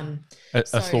 Yeah. A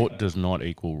thought does not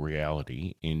equal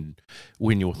reality.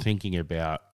 When you're thinking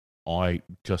about, I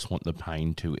just want the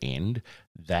pain to end,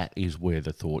 that is where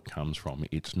the thought comes from.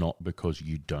 It's not because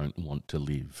you don't want to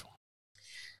live.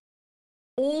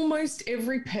 Almost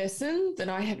every person that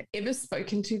I have ever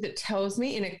spoken to that tells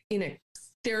me in a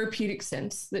therapeutic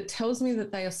sense, that tells me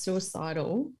that they are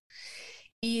suicidal,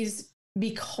 is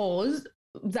because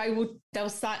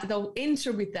they'll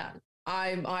enter with that.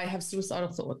 I have suicidal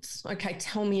thoughts. Okay,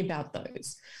 tell me about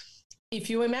those. If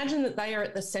you imagine that they are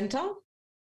at the center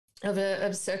of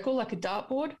a circle, like a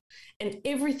dartboard, and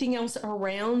everything else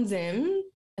around them,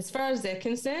 as far as they're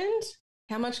concerned,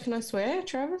 how much can I swear,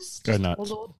 Travis? Go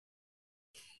nuts.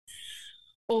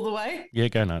 All the way? Yeah,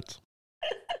 go nuts.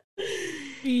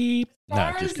 Beep. As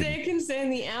far as they're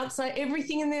concerned, the outside,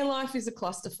 everything in their life is a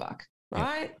clusterfuck,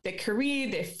 right? Yep. Their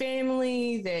career, their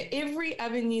family, their every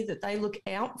avenue that they look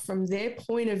out from their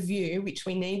point of view, which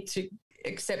we need to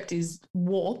accept is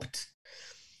warped.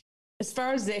 As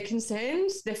far as they're concerned,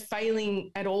 they're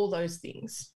failing at all those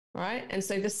things, right? And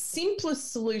so the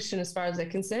simplest solution, as far as they're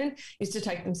concerned, is to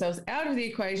take themselves out of the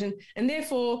equation and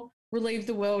therefore relieve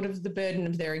the world of the burden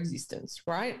of their existence,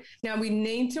 right? Now, we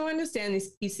need to understand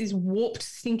this is warped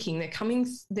thinking.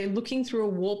 They're looking through a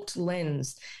warped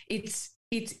lens. It's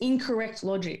incorrect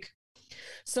logic.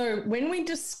 So when we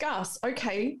discuss,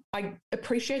 okay, I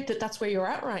appreciate that that's where you're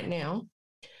at right now.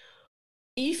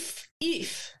 If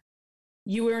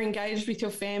you were engaged with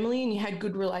your family and you had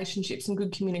good relationships and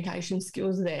good communication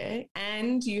skills there,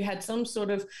 and you had some sort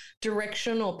of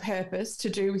direction or purpose to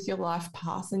do with your life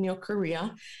path and your career,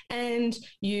 and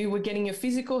you were getting your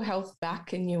physical health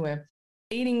back and you were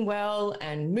eating well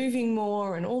and moving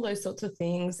more and all those sorts of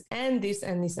things, and this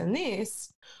and this and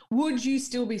this, would you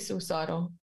still be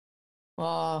suicidal?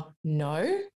 Oh,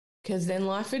 no, because then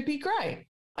life would be great.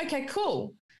 Okay,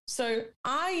 cool. So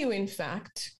are you in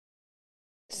fact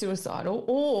suicidal,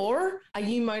 or are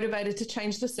you motivated to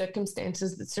change the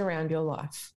circumstances that surround your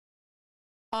life?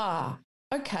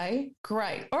 Okay,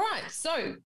 great. All right,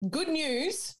 so good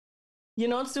news. You're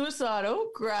not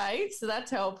suicidal. Great. So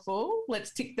that's helpful.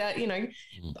 Let's tick that.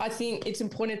 I think it's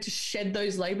important to shed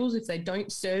those labels if they don't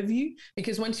serve you,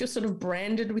 because once you're sort of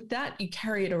branded with that, you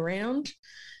carry it around.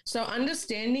 So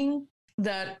understanding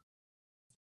that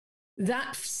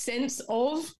sense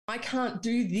of I can't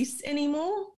do this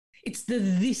anymore, it's the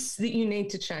this that you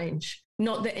need to change,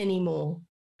 not the anymore,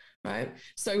 right?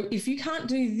 So if you can't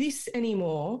do this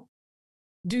anymore,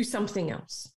 do something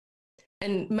else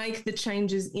and make the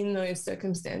changes in those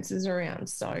circumstances around.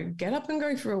 So get up and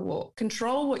go for a walk.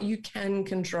 Control what you can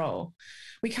control.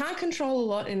 We can't control a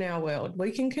lot in our world. We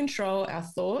can control our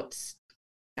thoughts,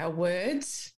 our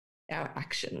words, our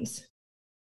actions.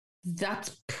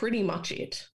 That's pretty much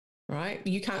it, right?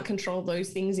 You can't control those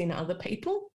things in other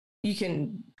people. You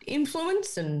can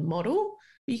influence and model,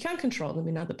 but you can't control them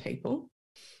in other people.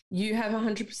 You have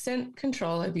 100%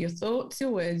 control over your thoughts,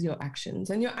 your words, your actions.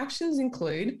 And your actions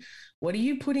include, what are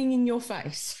you putting in your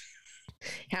face?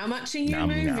 How much are you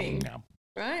moving?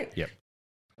 Right? Yep.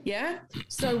 Yeah.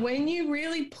 So when you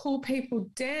really pull people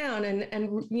down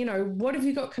and what have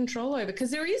you got control over?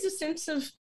 Because there is a sense of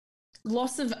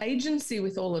loss of agency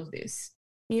with all of this.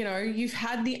 You've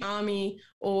had the army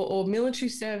or military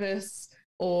service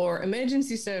or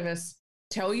emergency service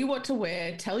tell you what to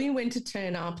wear, tell you when to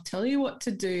turn up, tell you what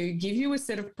to do, give you a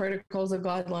set of protocols or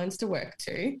guidelines to work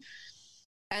to.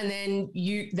 And then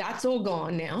that's all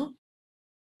gone now.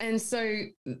 And so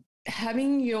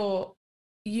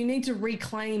you need to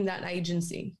reclaim that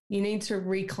agency. You need to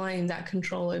reclaim that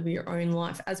control over your own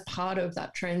life as part of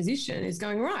that transition is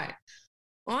going, right,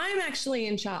 I'm actually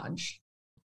in charge.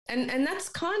 And that's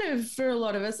kind of, for a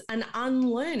lot of us, an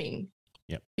unlearning.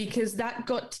 Yep. Because that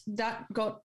got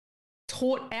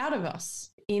taught out of us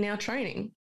in our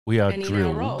training. We are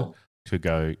drilled to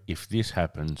go, if this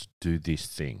happens, do this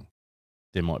thing.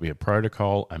 There might be a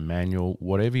protocol, a manual,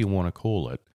 whatever you want to call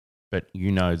it, but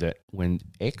you know that when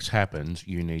X happens,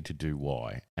 you need to do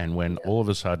Y. And when all of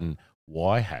a sudden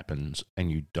Y happens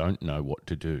and you don't know what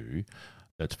to do,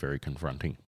 that's very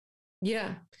confronting.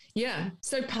 Yeah. Yeah.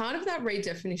 So part of that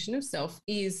redefinition of self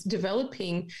is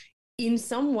developing in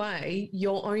some way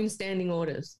your own standing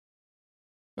orders,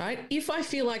 right? If I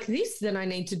feel like this, then I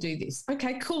need to do this.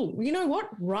 Okay, cool. You know what?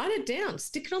 Write it down,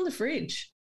 stick it on the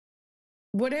fridge.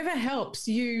 Whatever helps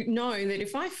you know that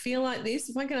if I feel like this,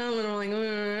 if I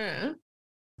can,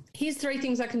 here's 3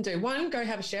 things I can do. 1, go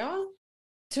have a shower.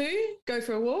 2, go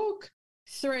for a walk.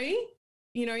 3,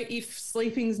 if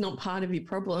sleeping's not part of your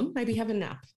problem, maybe have a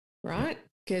nap, right?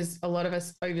 Because a lot of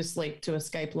us oversleep to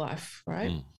escape life,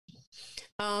 right?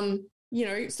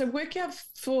 So work out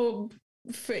for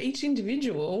each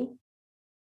individual,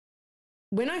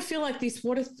 when I feel like this,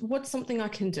 what's something I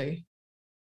can do?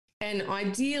 And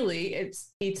ideally,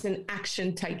 it's an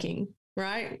action taking,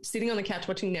 right? Sitting on the couch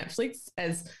watching Netflix,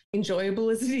 as enjoyable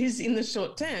as it is in the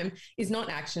short term, is not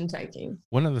action taking.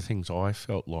 One of the things I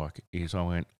felt like is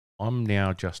I'm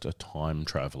now just a time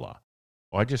traveler.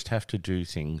 I just have to do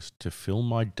things to fill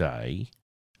my day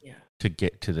to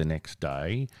get to the next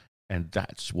day. And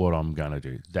that's what I'm going to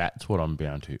do. That's what I'm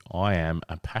bound to. I am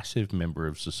a passive member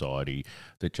of society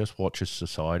that just watches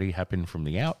society happen from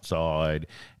the outside,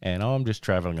 and I'm just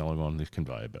traveling along on this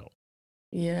conveyor belt.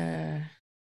 Yeah.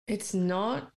 It's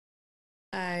not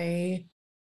there's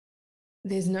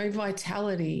no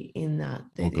vitality in that.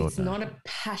 It's not a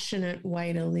passionate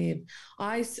way to live.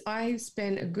 I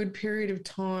spent a good period of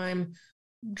time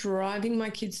driving my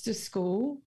kids to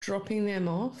school, dropping them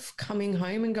off, coming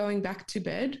home and going back to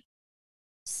bed.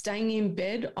 Staying in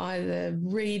bed, either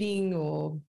reading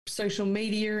or social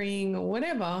mediaing or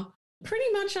whatever,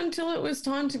 pretty much until it was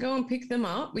time to go and pick them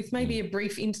up, with maybe a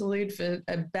brief interlude for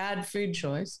a bad food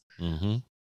choice, and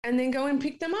then go and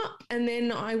pick them up. And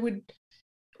then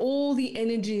all the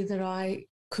energy that I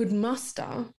could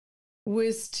muster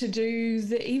was to do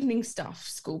the evening stuff,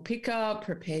 school pickup,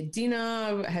 prepare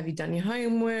dinner, have you done your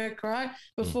homework, right?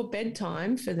 Before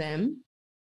bedtime for them.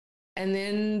 And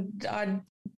then I'd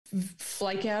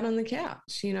flake out on the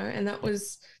couch, and that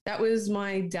was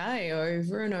my day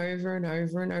over and over and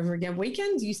over and over again.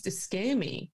 Weekends used to scare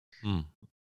me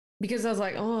because I was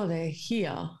like, oh, they're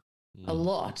here a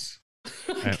lot.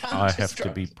 I have to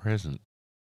be present.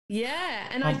 Yeah.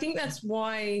 And I think that's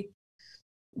why,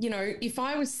 if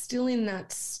I was still in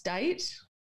that state,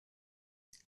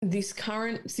 this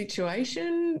current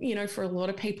situation, for a lot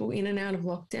of people in and out of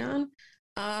lockdown,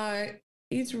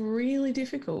 it's really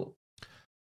difficult.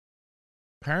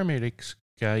 Paramedics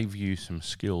gave you some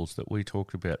skills that we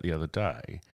talked about the other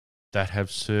day that have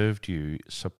served you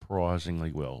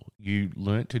surprisingly well. You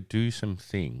learnt to do some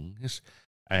things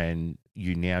and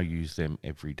you now use them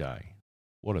every day.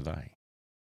 What are they?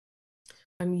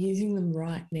 I'm using them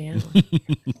right now.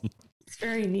 It's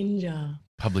very ninja.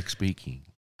 Public speaking.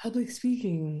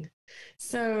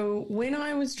 So when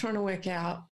I was trying to work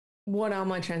out what are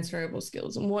my transferable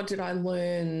skills and what did I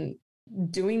learn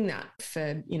doing that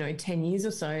for 10 years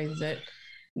or so that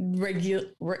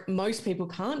most people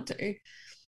can't do,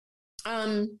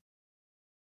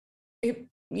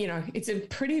 it's a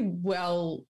pretty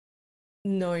well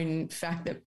known fact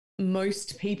that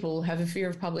most people have a fear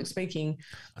of public speaking.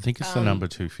 I think it's the number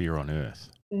 2 fear on earth.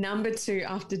 Number 2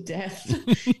 after death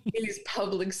is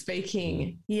public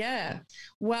speaking. Yeah.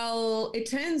 Well, it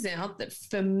turns out that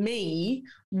for me,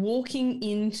 walking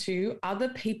into other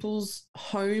people's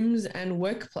homes and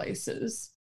workplaces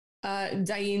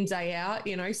day in, day out,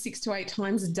 6 to 8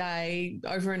 times a day,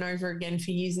 over and over again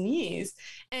for years and years,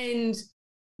 and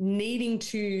needing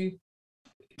to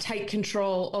take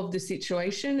control of the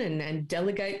situation and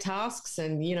delegate tasks,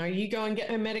 and you go and get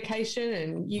her medication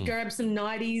and you grab some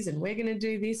 90s and we're going to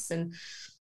do this, and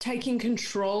taking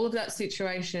control of that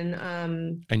situation.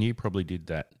 And you probably did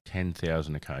that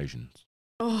 10,000 occasions.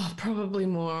 Oh, probably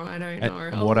more. I don't know.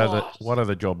 And what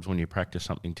other jobs when you practice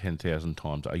something 10,000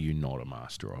 times are you not a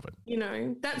master of it?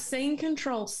 That scene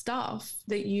control stuff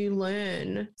that you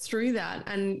learn through that.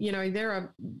 And, there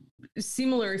are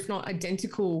similar, if not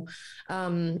identical,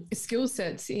 skill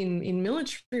sets in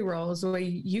military roles where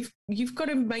you've got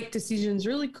to make decisions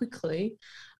really quickly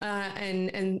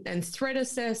and threat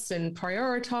assess and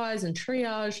prioritize and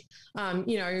triage,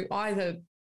 either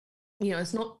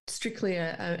it's not strictly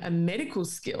a medical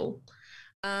skill.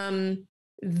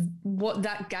 What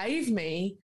that gave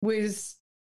me was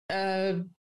I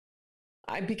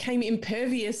became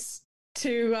impervious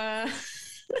to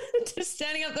to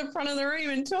standing up the front of the room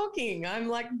and talking. I'm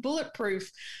like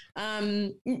bulletproof.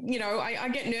 I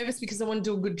get nervous because I want to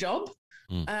do a good job.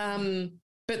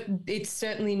 But it's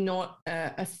certainly not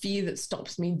a fear that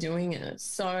stops me doing it.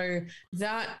 So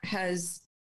that has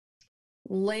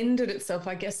lended itself,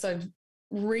 I guess I've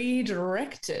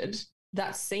redirected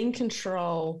that scene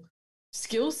control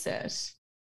skill set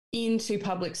into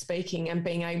public speaking and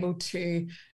being able to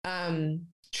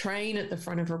train at the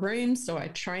front of a room. So I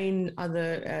train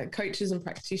other coaches and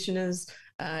practitioners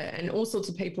and all sorts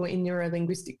of people in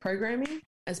neuro-linguistic programming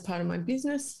as part of my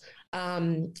business.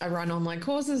 I run online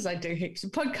courses. I do heaps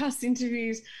of podcast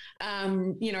interviews,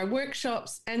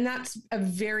 workshops, and that's a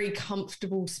very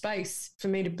comfortable space for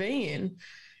me to be in,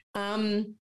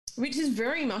 which is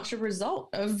very much a result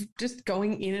of just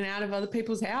going in and out of other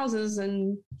people's houses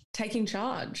and taking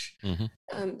charge.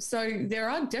 So there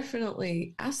are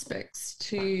definitely aspects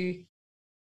to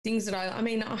things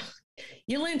that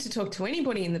you learn to talk to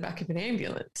anybody in the back of an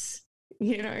ambulance,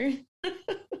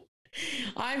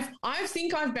 I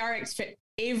think I've barracked for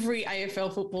every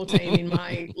AFL football team in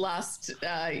my last,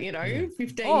 15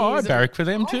 years. Oh, I barrack for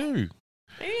them too.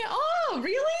 Yeah. Oh,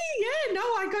 really? Yeah. No,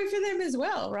 I go for them as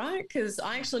well, right? Because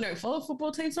I actually don't follow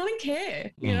football teams, so I don't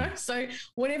care, So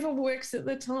whatever works at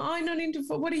the time. I'm not into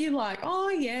football. What do you like? Oh,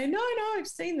 yeah. No, I've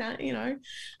seen that,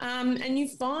 And you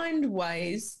find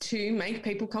ways to make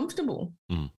people comfortable.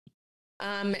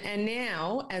 And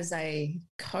now as a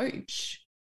coach,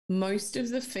 most of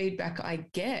the feedback I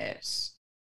get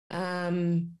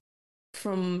from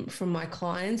my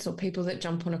clients or people that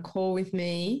jump on a call with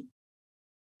me,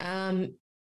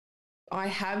 I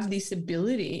have this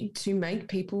ability to make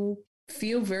people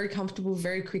feel very comfortable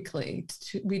very quickly,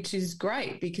 which is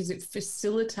great because it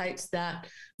facilitates that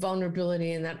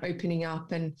vulnerability and that opening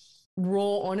up and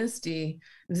raw honesty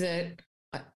that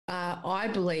I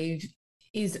believe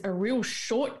is a real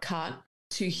shortcut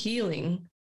to healing.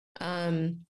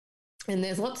 And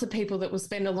there's lots of people that will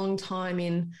spend a long time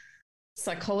in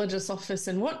psychologist's office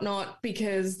and whatnot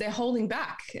because they're holding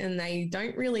back and they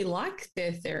don't really like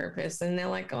their therapist. And they're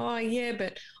like, oh, yeah,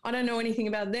 but I don't know anything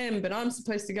about them, but I'm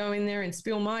supposed to go in there and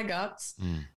spill my guts.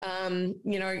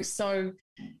 So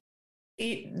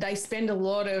they spend a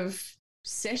lot of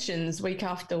sessions week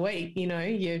after week,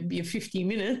 your 50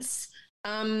 minutes,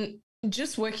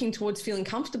 just working towards feeling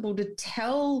comfortable to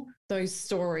tell those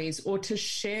stories or to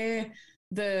share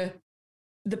the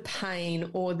pain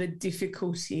or the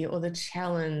difficulty or the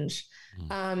challenge.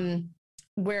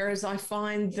 Whereas I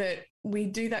find that we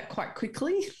do that quite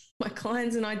quickly. My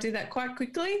clients and I do that quite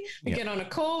quickly. We get on a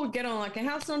call, we get on like a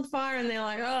house on fire and they're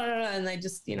like, oh, and they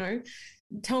just,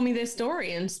 tell me their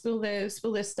story and spill their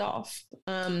stuff.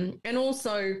 And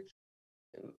also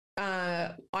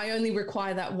I only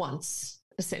require that once,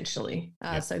 essentially.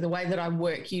 So the way that I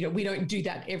work, we don't do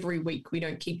that every week. We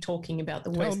don't keep talking about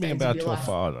the worst days of your life. Tell me about your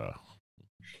father.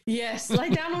 Yes,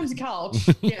 lay down on the couch.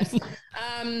 Yes.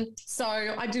 So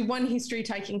I do one history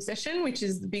taking session, which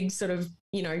is the big sort of,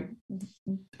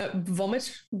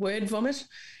 word vomit.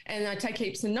 And I take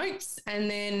heaps of notes. And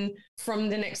then from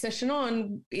the next session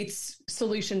on, it's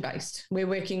solution based. We're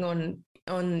working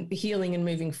on healing and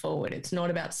moving forward. It's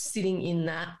not about sitting in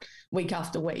that week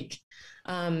after week.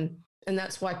 And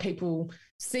that's why people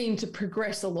seem to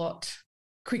progress a lot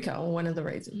quicker, or one of the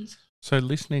reasons. So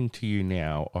listening to you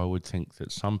now, I would think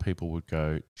that some people would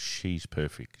go, she's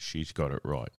perfect, she's got it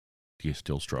right. Do you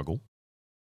still struggle?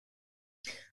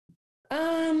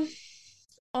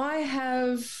 I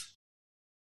have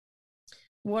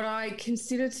what I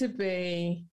consider to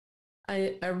be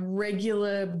a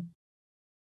regular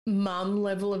mum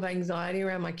level of anxiety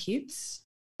around my kids.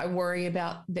 I worry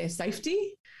about their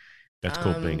safety. That's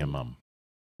called being a mum.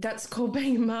 That's called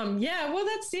being a mum. Yeah, well,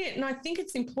 that's it. And I think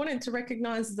it's important to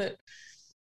recognise that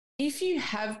if you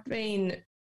have been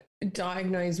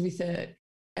diagnosed with an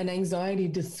anxiety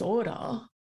disorder,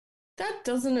 that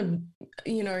doesn't,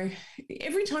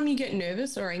 every time you get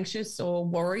nervous or anxious or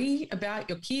worry about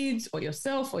your kids or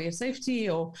yourself or your safety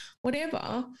or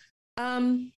whatever,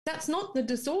 that's not the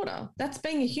disorder. That's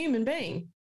being a human being.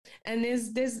 And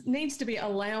there's needs to be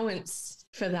allowance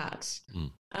for that.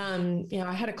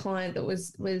 I had a client that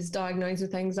was diagnosed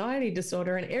with anxiety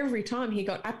disorder, and every time he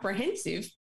got apprehensive,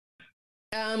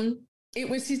 it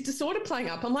was his disorder playing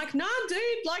up. I'm like, nah, dude,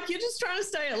 like, you're just trying to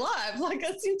stay alive. Like,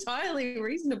 that's entirely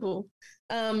reasonable.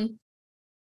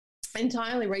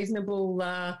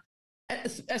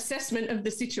 Assessment of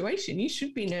the situation. You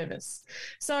should be nervous.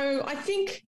 So I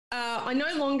think I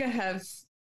no longer have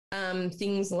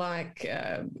things like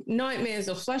nightmares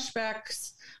or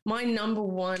flashbacks. My number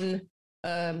one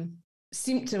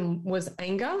symptom was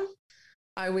anger.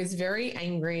 I was very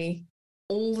angry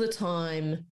all the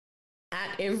time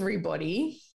at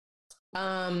everybody,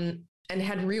 and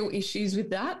had real issues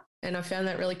with that. And I found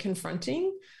that really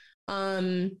confronting.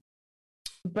 But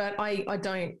I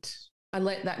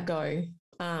let that go.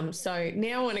 So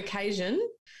now on occasion,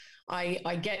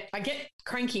 I get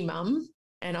cranky mum,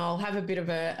 and I'll have a bit of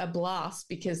a blast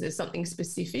because there's something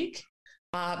specific,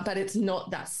 but it's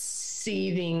not that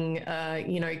seething,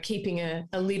 keeping a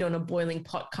lid on a boiling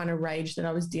pot kind of rage that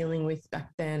I was dealing with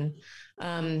back then.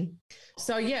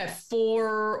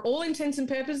 For all intents and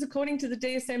purposes, according to the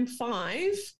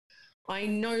DSM-5, I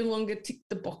no longer tick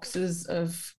the boxes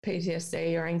of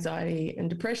PTSD or anxiety and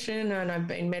depression, and I've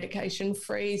been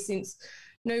medication-free since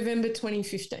November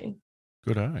 2015.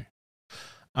 Good eye.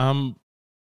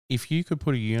 If you could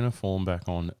put a uniform back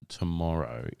on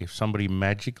tomorrow, if somebody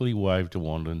magically waved a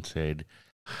wand and said,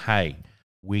 hey,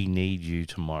 we need you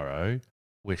tomorrow,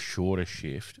 we're short a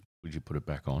shift, would you put it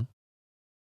back on?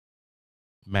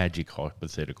 Magic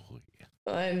hypothetical here.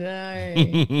 I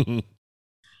know.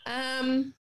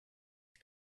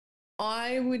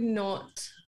 I would not,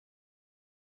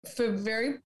 for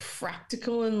very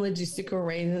practical and logistical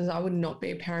reasons, I would not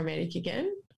be a paramedic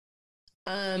again.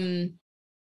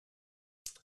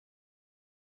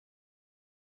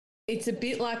 It's a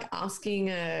bit like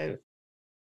asking a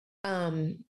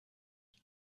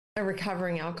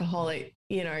recovering alcoholic,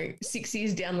 6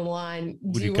 years down the line,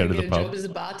 do you want to get a job as a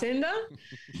bartender?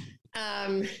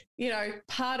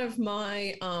 Part of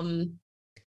my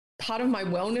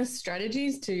wellness strategy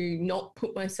is to not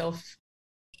put myself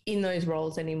in those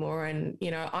roles anymore. And,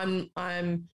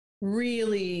 I'm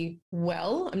really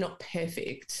well. I'm not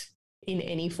perfect in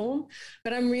any form,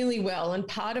 but I'm really well. And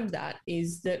part of that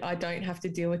is that I don't have to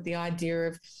deal with the idea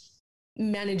of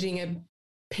managing a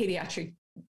pediatric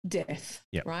death,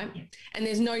 right? And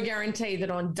there's no guarantee that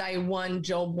on day one,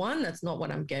 job one, that's not what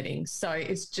I'm getting. So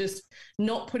it's just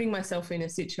not putting myself in a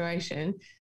situation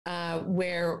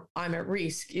where I'm at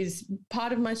risk is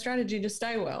part of my strategy to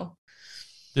stay well.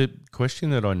 The question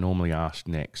that I normally ask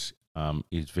next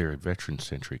is very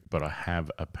veteran-centric, but I have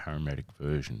a paramedic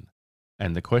version.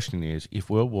 And the question is,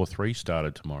 if World War III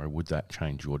started tomorrow, would that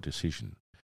change your decision?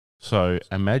 So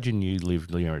imagine you live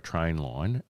near a train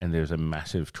line and there's a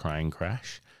massive train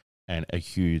crash and a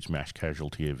huge mass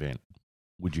casualty event.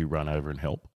 Would you run over and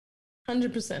help?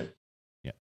 100%.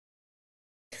 Yeah.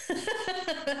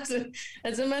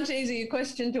 That's a much easier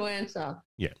question to answer.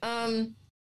 Yeah.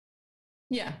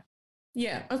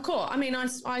 Yeah, of course. I mean,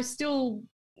 I still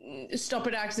stop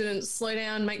at accidents, slow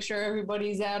down, make sure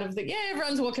everybody's out of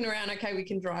everyone's walking around. Okay, we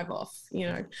can drive off,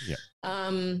 Yeah.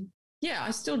 I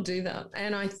still do that.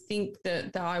 And I think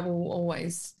that I will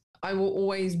always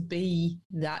be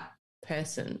that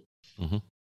person.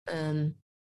 Mm-hmm.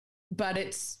 But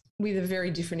it's with a very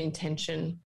different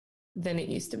intention than it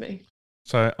used to be.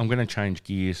 So I'm going to change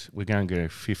gears. We're going to go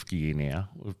fifth gear now.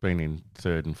 We've been in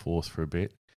third and fourth for a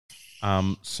bit.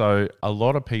 So a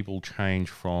lot of people change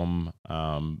from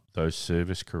those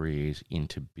service careers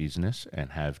into business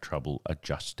and have trouble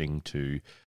adjusting to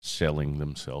selling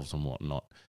themselves and whatnot.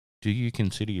 Do you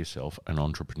consider yourself an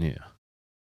entrepreneur?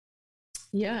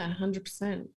 Yeah,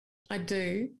 100%. I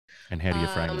do. And how do you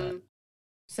frame that?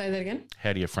 Say that again?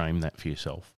 How do you frame that for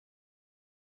yourself?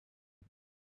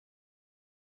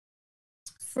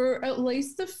 For at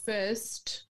least the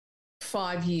first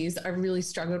 5 years, I really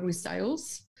struggled with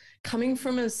sales. Coming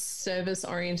from a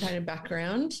service-orientated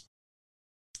background,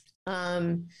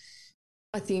 I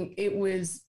think it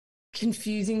was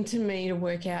confusing to me to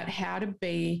work out how to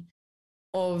be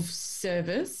of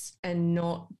service and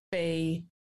not be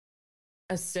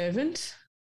a servant.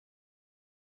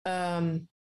 And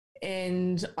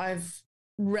I've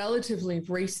relatively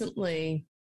recently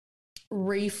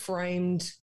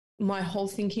reframed my whole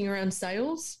thinking around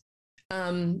sales.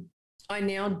 I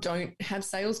now don't have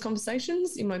sales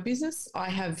conversations in my business. I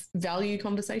have value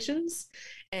conversations,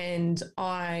 and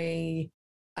I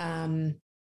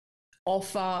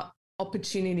offer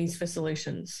opportunities for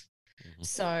solutions. Mm-hmm.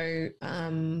 So,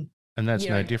 and that's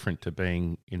no different to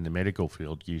being in the medical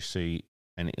field. You see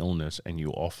an illness and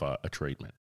you offer a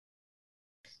treatment.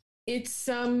 It's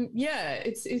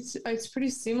it's pretty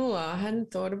similar. I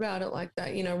hadn't thought about it like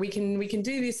that. We can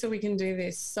do this or we can do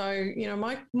this. So,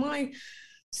 my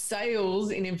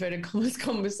sales in inverted commas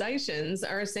conversations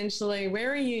are essentially,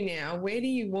 where are you now? Where do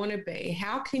you want to be?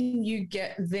 How can you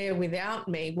get there without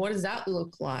me? What does that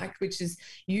look like? Which is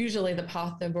usually the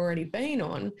path they've already been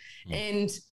on. And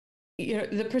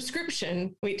the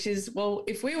prescription, which is, well,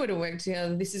 if we were to work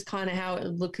together, this is kind of how it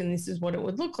would look and this is what it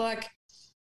would look like.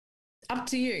 Up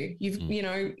to you.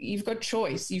 You've got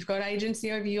choice. You've got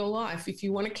agency over your life. If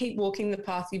you want to keep walking the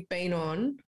path you've been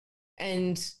on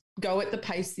and go at the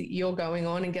pace that you're going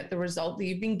on and get the result that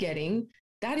you've been getting,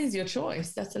 that is your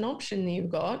choice. That's an option that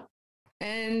you've got.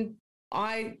 And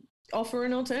I offer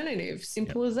an alternative.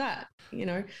 Simple as that,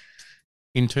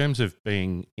 In terms of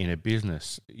being in a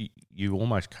business, you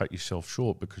almost cut yourself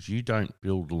short because you don't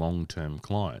build long-term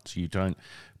clients. You don't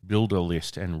build a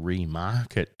list and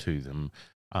remarket to them,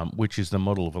 which is the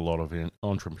model of a lot of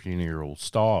entrepreneurial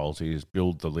styles, is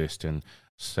build the list and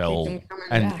sell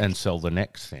and sell the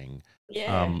next thing.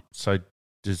 Yeah. So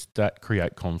does that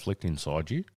create conflict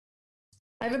inside you?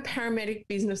 I have a paramedic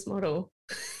business model.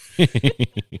 See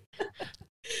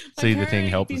the thing,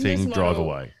 help the thing, drive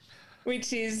away.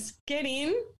 Which is get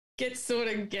in, get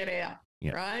sorted, get out,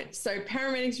 right? So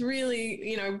paramedics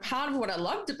really, part of what I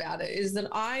loved about it is that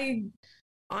I'm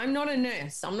not a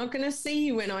nurse. I'm not going to see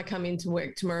you when I come into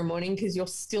work tomorrow morning because you're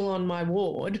still on my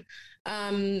ward.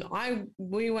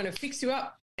 We want to fix you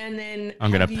up and then I'm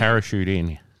going to parachute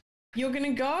in. You're going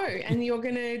to go and you're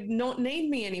going to not need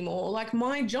me anymore. Like,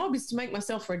 my job is to make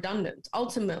myself redundant.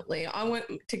 Ultimately, I want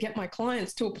to get my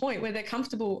clients to a point where they're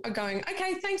comfortable going,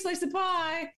 okay, thanks, Lisa,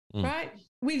 bye, right?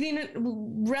 Within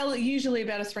usually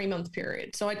about a 3-month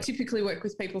period. So I typically work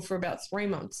with people for about 3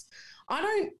 months. I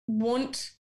don't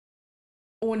want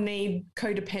or need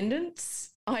codependence.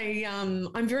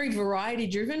 I'm very variety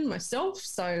driven myself.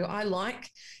 So I like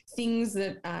things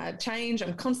that change.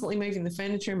 I'm constantly moving the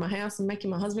furniture in my house and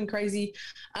making my husband crazy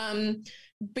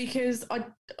because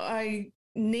I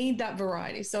need that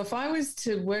variety. So if I was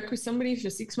to work with somebody for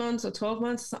 6 months or 12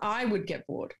 months, I would get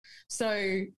bored. So,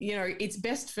 it's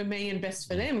best for me and best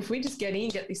for them. If we just get in,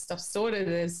 get this stuff sorted,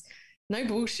 there's no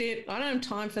bullshit. I don't have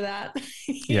time for that.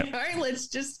 Let's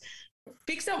just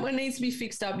fix up what needs to be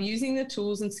fixed up using the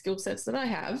tools and skill sets that I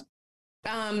have,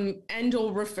 and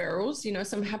or referrals,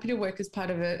 so I'm happy to work as part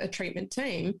of a treatment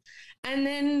team, and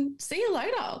then see you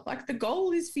later. Like, the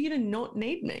goal is for you to not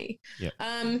need me.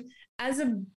 As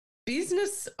a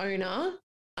business owner,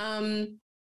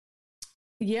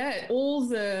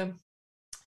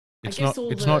 it's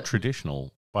not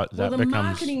traditional, but that the becomes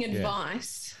marketing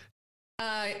advice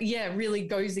really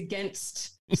goes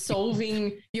against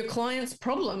solving your clients'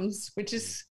 problems, which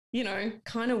is,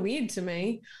 kind of weird to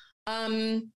me.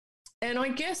 And I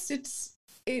guess it's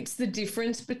the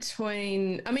difference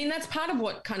between, that's part of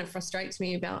what kind of frustrates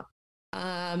me about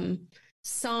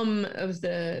some of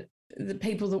the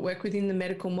people that work within the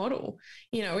medical model.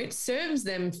 It serves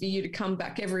them for you to come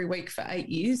back every week for 8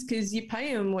 years because you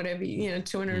pay them whatever,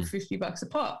 $250 a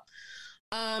pop.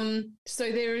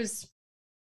 So there is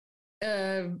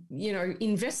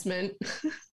investment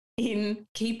in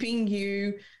keeping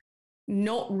you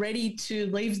not ready to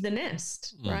leave the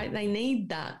nest, right? They need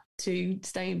that to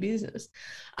stay in business.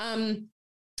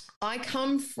 I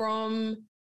come from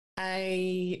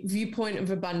a viewpoint of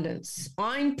abundance.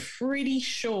 I'm pretty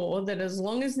sure that as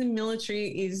long as the military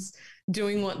is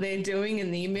doing what they're doing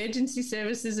and the emergency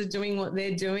services are doing what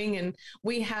they're doing, and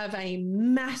we have a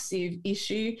massive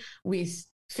issue with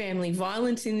family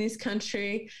violence in this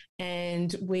country,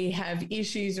 and we have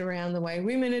issues around the way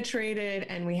women are treated,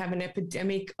 and we have an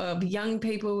epidemic of young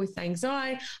people with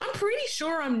anxiety, I'm pretty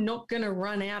sure I'm not going to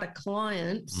run out of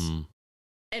clients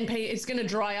and it's going to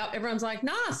dry up. Everyone's like,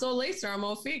 nah, saw Lisa, I'm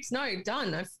all fixed. No,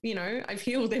 done. I've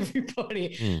healed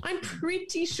everybody. I'm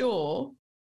pretty sure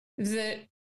that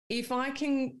if I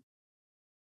can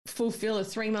fulfill a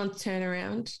 3-month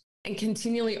turnaround and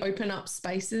continually open up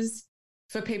spaces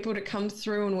for people to come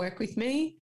through and work with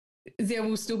me, there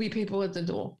will still be people at the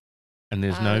door. And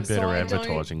there's no better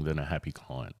advertising than a happy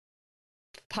client.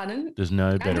 Pardon? There's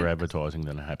no better advertising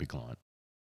than a happy client.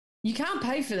 You can't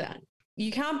pay for that. You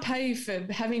can't pay for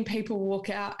having people walk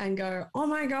out and go, oh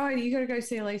my God, you got to go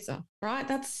see Lisa, right?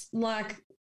 That's like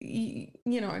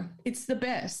it's the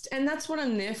best. And that's what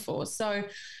I'm there for. So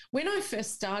when I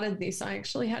first started this, I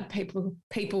actually had people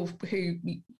who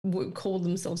would call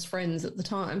themselves friends at the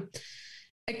time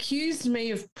accused me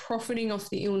of profiting off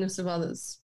the illness of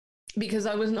others, because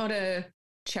I was not a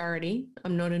charity.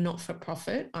 I'm not a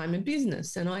not-for-profit. I'm a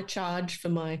business, and I charge for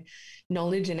my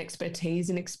knowledge and expertise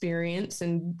and experience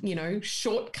and,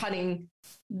 shortcutting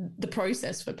the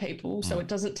process for people so it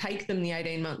doesn't take them the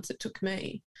 18 months it took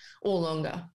me or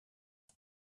longer.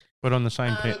 But on the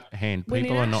same hand,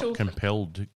 people are not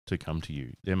compelled to come to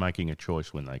you. They're making a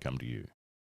choice when they come to you.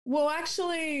 Well,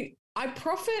 actually, I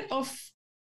profit off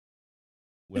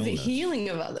the healing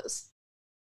of others,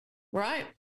 right?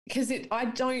 Because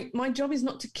my job is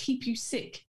not to keep you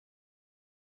sick.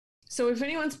 So if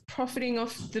anyone's profiting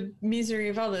off the misery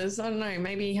of others, I don't know,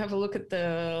 maybe have a look at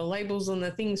the labels on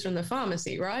the things from the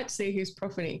pharmacy, right? See who's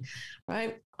profiting,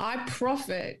 right? I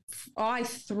profit, I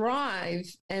thrive,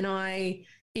 and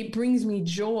it brings me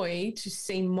joy to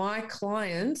see my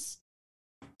clients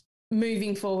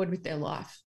moving forward with their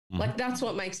life. Mm-hmm. Like, that's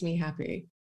what makes me happy.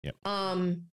 Yep.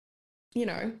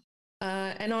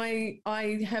 And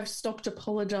I have stopped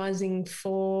apologizing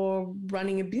for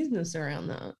running a business around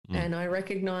that. And I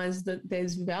recognize that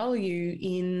there's value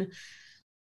in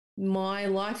my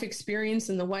life experience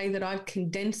and the way that I've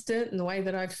condensed it and the way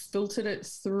that I've filtered it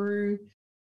through,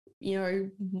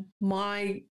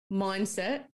 my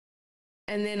mindset.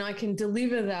 And then I can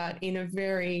deliver that in a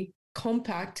very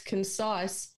compact,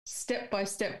 concise,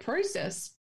 step-by-step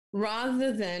process,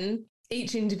 rather than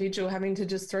each individual having to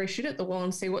just throw shit at the wall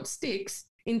and see what sticks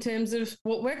in terms of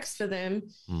what works for them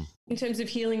in terms of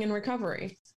healing and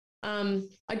recovery.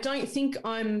 I don't think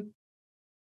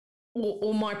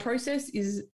or my process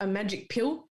is a magic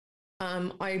pill.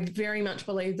 I very much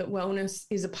believe that wellness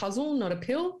is a puzzle, not a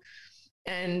pill.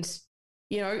 And,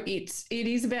 it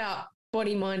is about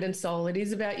body, mind, and soul. It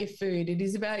is about your food. It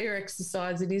is about your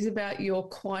exercise. It is about your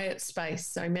quiet space.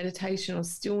 So meditation or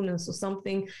stillness or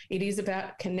something. It is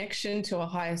about connection to a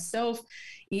higher self.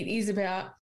 It is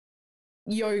about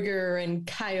yoga and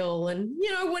kale and,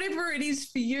 whatever it is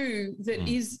for you that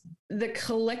is the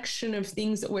collection of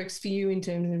things that works for you in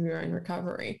terms of your own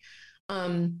recovery.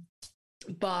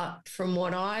 But from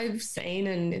what I've seen,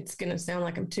 and it's going to sound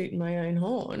like I'm tooting my own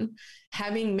horn,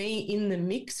 having me in the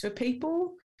mix for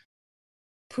people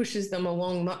pushes them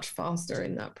along much faster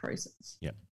in that process.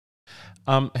 Yeah.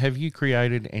 Have you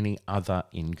created any other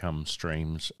income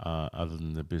streams other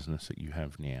than the business that you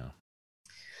have now?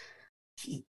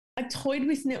 I toyed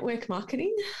with network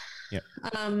marketing. Yeah.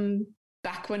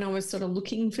 Back when I was sort of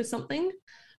looking for something.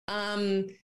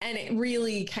 And it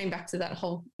really came back to that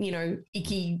whole,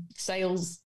 icky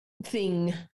sales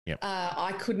thing. Yep.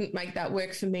 I couldn't make that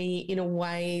work for me in a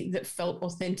way that felt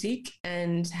authentic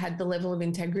and had the level of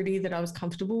integrity that I was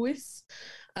comfortable with.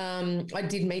 I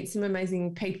did meet some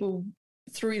amazing people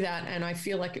through that, and I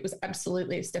feel like it was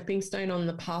absolutely a stepping stone on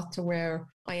the path to where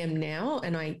I am now,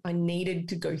 and I needed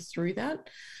to go through that.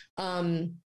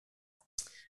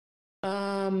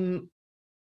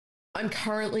 I'm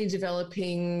currently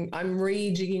I'm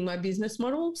rejigging my business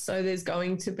model. So there's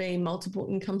going to be multiple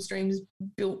income streams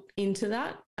built into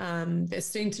that. There's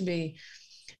soon to be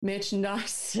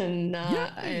merchandise and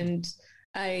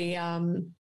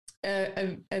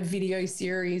a video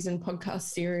series and podcast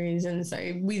series. And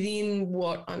so within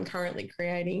what I'm currently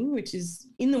creating, which is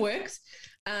in the works,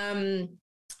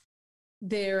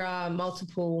 there are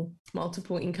multiple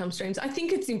income streams. I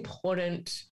think it's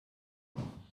important.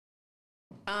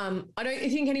 I don't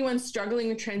think anyone struggling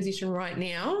with transition right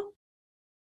now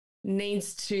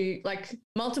needs to,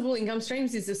 multiple income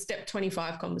streams is a step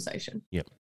 25 conversation. Yep.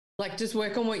 Just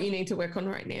work on what you need to work on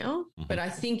right now. Mm-hmm. But I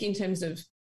think in terms of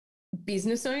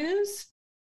business owners,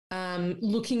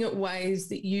 looking at ways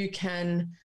that you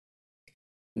can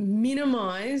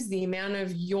minimize the amount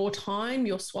of your time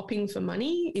you're swapping for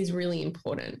money is really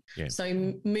important. Yeah.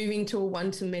 So moving to a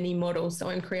one-to-many model. So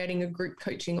I'm creating a group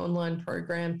coaching online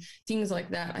program, things like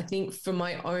that. I think for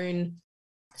my own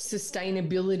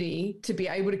sustainability to be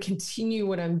able to continue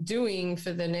what I'm doing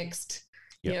for the next,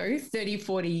 30,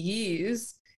 40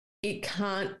 years, it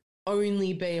can't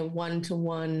only be a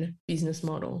one-to-one business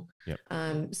model. Yep.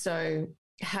 So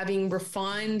having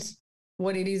refined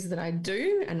what it is that I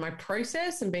do and my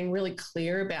process and being really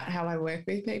clear about how I work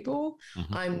with people,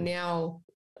 mm-hmm. I'm now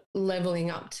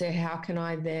leveling up to how can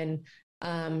I then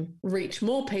reach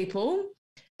more people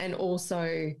and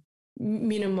also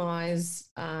minimize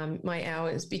my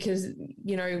hours, because,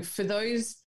 for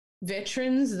those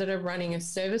veterans that are running a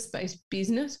service-based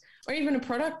business or even a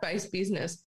product-based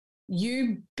business,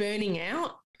 you burning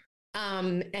out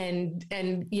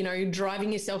and you know,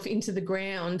 driving yourself into the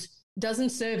ground doesn't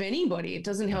serve anybody. It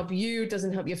doesn't help you. It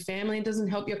doesn't help your family. It doesn't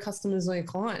help your customers or your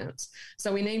clients.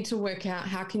 So we need to work out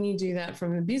how can you do that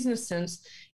from a business sense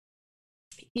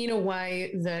in a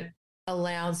way that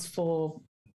allows for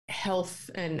health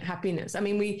and happiness. I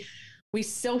mean, we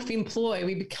self-employ,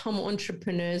 we become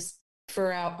entrepreneurs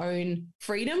for our own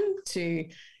freedom to,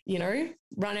 you know,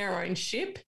 run our own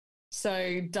ship.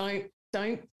 So don't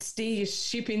steer your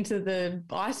ship into the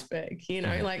iceberg, you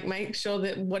know, like make sure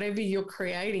that whatever you're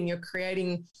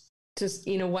creating just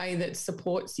in a way that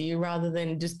supports you rather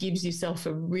than just gives yourself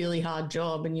a really hard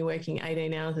job and you're working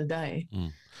 18 hours a day.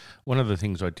 One of the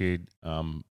things I did,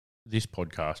 this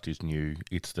podcast is new.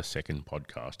 It's the second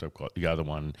podcast I've got. The other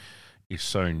one is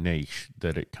so niche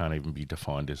that it can't even be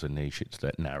defined as a niche. It's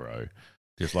that narrow.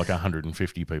 There's like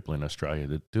 150 people in Australia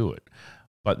that do it.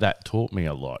 But that taught me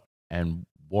a lot. And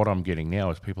what I'm getting now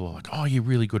is people are like, oh, you're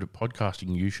really good at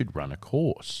podcasting. You should run a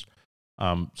course.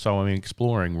 So I'm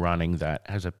exploring running that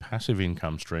as a passive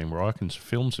income stream where I can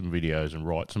film some videos and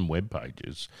write some web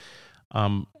pages.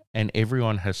 And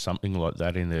everyone has something like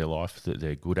that in their life that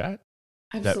they're good at.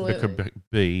 Absolutely. That could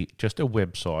be just a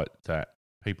website that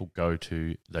people go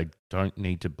to. They don't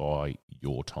need to buy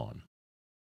your time.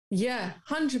 Yeah,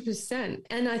 100%.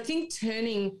 And I think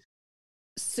turning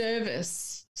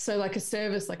service, so like a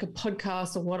service, like a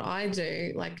podcast or what I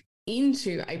do, like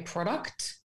into a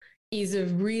product is a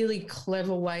really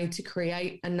clever way to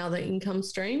create another income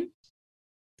stream.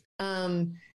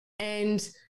 And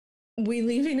we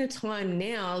live in a time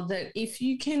now that if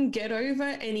you can get over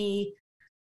any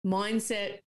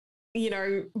mindset, you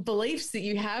know, beliefs that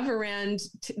you have around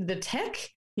the tech,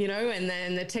 you know, and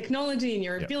then the technology and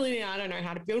your ability, I don't know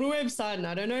how to build a website and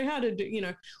I don't know how to do, you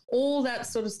know, all that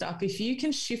sort of stuff. If you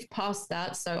can shift past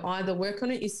that, so either work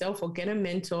on it yourself or get a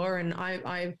mentor. And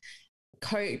I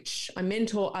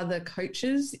mentor other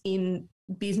coaches in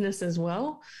business as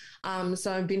well.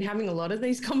 So I've been having a lot of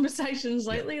these conversations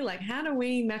lately, like how do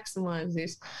we maximize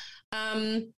this?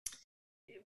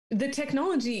 The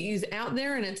technology is out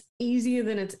there and it's easier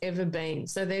than it's ever been.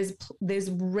 So there's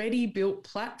ready built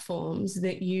platforms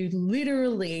that you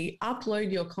literally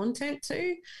upload your content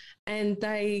to, and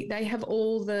they have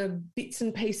all the bits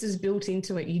and pieces built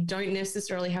into it. You don't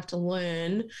necessarily have to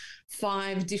learn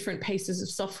 5 different pieces of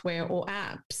software or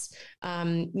apps,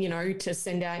 you know, to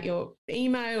send out your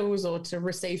emails or to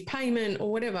receive payment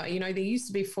or whatever. You know, there used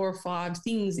to be 4 or 5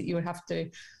 things that you would have to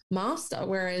master,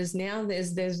 whereas now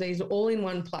there's these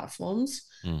all-in-one platforms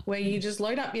where you just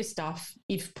load up your stuff,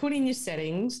 you've put in your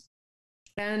settings,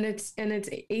 and it's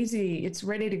easy, it's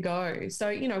ready to go. So,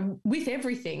 you know, with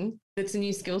everything that's a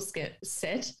new skill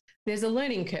set, there's a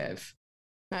learning curve,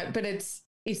 right? But it's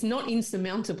not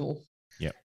insurmountable.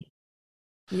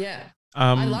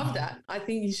 I love that. I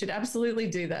think you should absolutely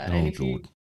do that. And if you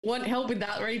want help with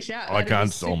that, reach out. I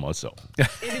can't stall myself.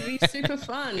 It'd be super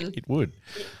fun. It would.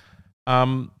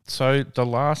 So the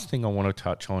last thing I want to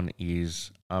touch on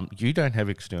is you don't have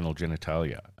external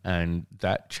genitalia, and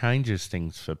that changes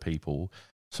things for people.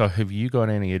 So have you got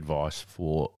any advice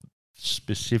for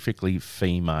specifically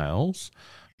females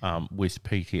with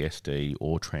PTSD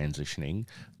or transitioning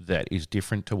that is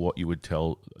different to what you would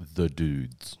tell the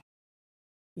dudes?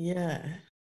 Yeah.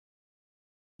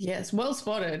 Yes, well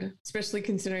spotted, especially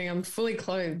considering I'm fully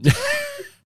clothed.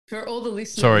 For all the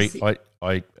listeners. Sorry,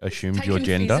 I assumed your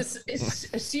gender.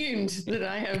 Assumed that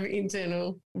I have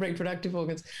internal reproductive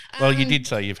organs. Well, you did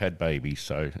say you've had babies,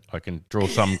 so I can draw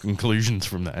some conclusions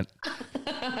from that.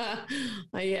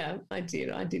 Yeah, I did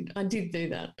do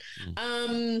that.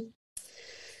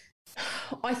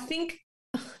 I think,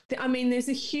 I mean, there's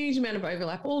a huge amount of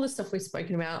overlap. All the stuff we've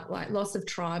spoken about, like loss of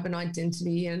tribe and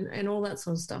identity and all that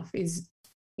sort of stuff is,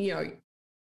 you know,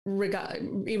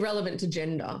 irrelevant to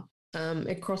gender.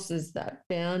 It crosses that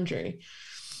boundary.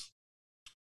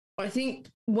 I think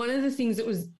one of the things that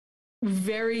was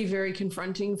very, very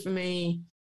confronting for me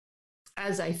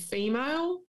as a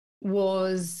female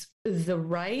was the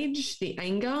rage, the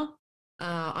anger.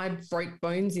 I broke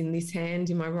bones in this hand,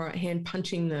 in my right hand,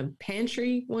 punching the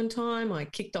pantry one time. I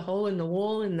kicked a hole in the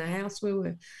wall in the house we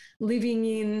were living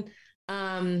in.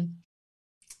 And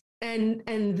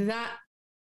that,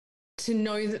 to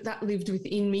know that lived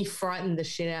within me, frightened the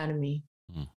shit out of me.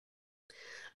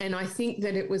 And I think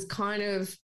that it was kind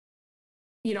of,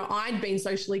 you know, I'd been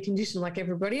socially conditioned like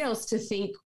everybody else to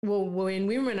think, well, when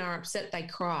women are upset, they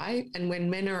cry. And when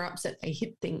men are upset, they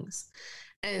hit things.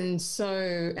 And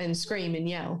scream and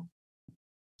yell.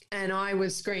 And I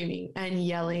was screaming and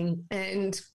yelling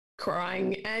and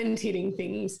crying and hitting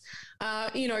things,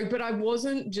 but I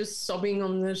wasn't just sobbing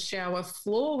on the shower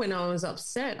floor when I was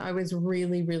upset. I was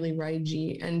really, really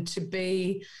ragey. And to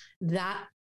be that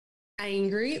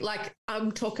angry, like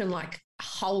I'm talking like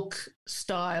Hulk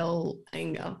style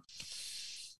anger.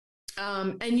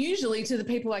 And usually to the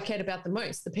people I cared about the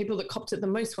most, the people that copped it the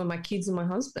most were my kids and my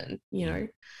husband,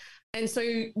 And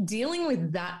so dealing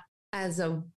with that as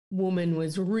a woman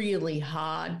was really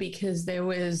hard because there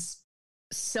was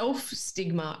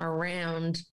self-stigma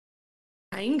around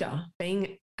anger,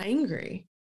 being angry,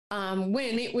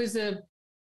 when it was a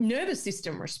nervous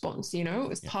system response, it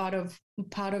was part of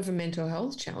a mental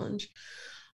health challenge.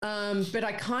 But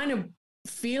I kind of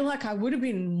feel like I would have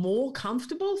been more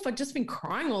comfortable if I'd just been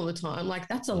crying all the time. Like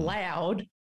that's allowed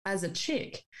as a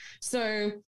chick.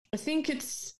 So I think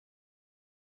it's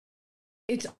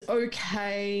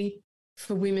okay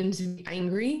for women to be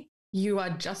angry. You are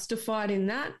justified in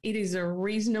that. It is a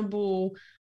reasonable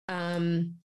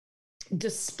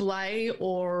display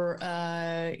or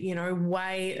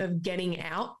way of getting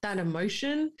out that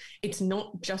emotion. It's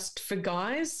not just for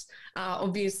guys.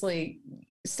 Obviously,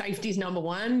 safety is number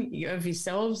one of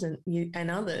yourselves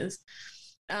and others.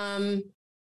 But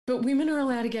women are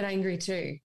allowed to get angry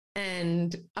too.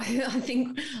 And I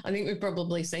think we've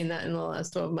probably seen that in the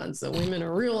last 12 months, that women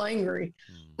are real angry.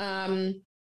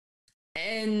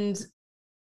 And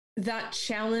that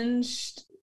challenged,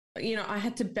 I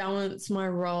had to balance my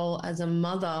role as a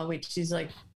mother, which is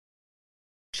like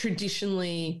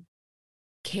traditionally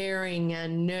caring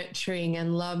and nurturing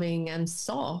and loving and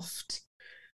soft,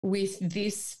 with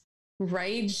this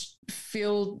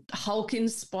rage-filled,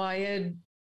 Hulk-inspired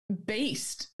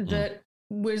beast that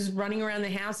was running around the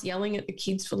house yelling at the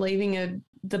kids for leaving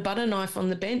the butter knife on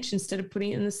the bench instead of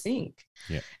putting it in the sink.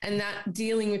 Yeah. And that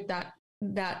dealing with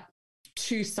that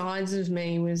two sides of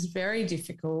me was very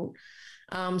difficult.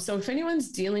 So if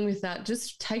anyone's dealing with that,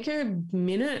 just take a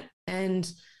minute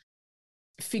and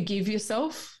forgive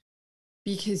yourself,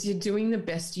 because you're doing the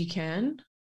best you can,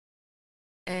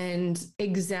 and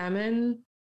examine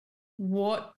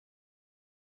what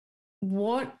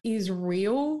is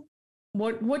real.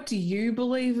 What do you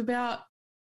believe about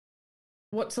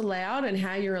what's allowed and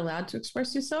how you're allowed to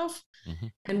express yourself? Mm-hmm.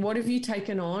 And what have you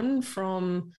taken on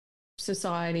from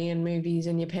society and movies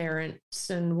and your parents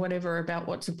and whatever about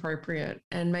what's appropriate,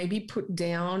 and maybe put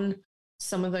down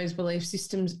some of those belief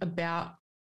systems about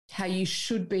how you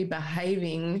should be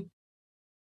behaving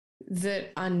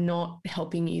that are not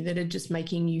helping you, that are just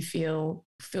making you feel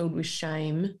filled with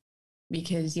shame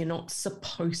because you're not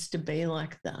supposed to be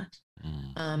like that.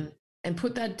 And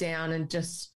put that down and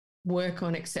just work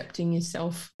on accepting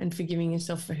yourself and forgiving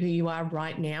yourself for who you are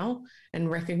right now, and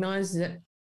recognize that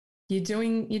you're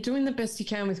doing the best you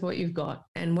can with what you've got,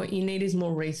 and what you need is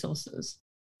more resources,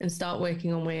 and start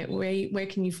working on where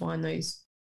can you find those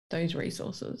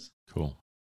resources. Cool.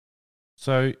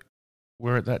 So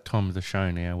we're at that time of the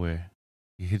show now where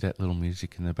you hear that little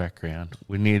music in the background.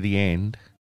 We're near the end.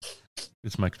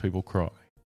 This makes people cry.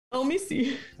 I'll miss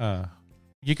you.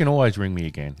 You can always ring me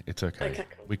again. It's okay. Okay,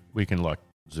 cool. We can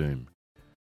Zoom.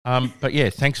 But yeah,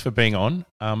 thanks for being on,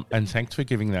 and thanks for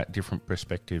giving that different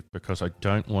perspective, because I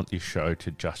don't want this show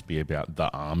to just be about the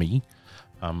army.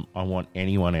 I want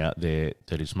anyone out there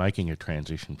that is making a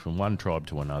transition from one tribe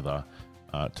to another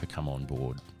to come on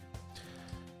board.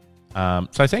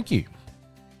 So thank you.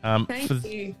 Thank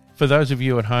you. For those of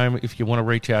you at home, if you want to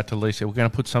reach out to Lisa, we're going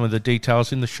to put some of the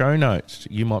details in the show notes.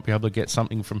 You might be able to get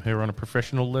something from her on a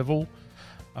professional level.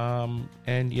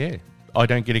 And yeah, I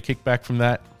don't get a kickback from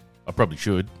that. I probably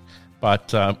should,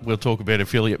 but we'll talk about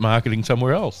affiliate marketing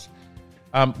somewhere else.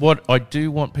 What I do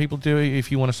want people to do,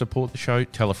 if you want to support the show,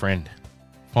 tell a friend.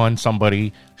 Find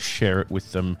somebody, share it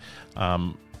with them.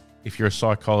 If you're a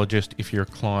psychologist, if you're a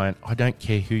client, I don't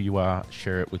care who you are,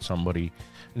 share it with somebody.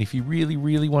 And if you really,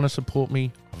 really want to support me,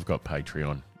 I've got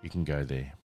Patreon. You can go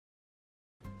there.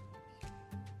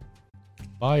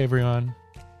 Bye, everyone.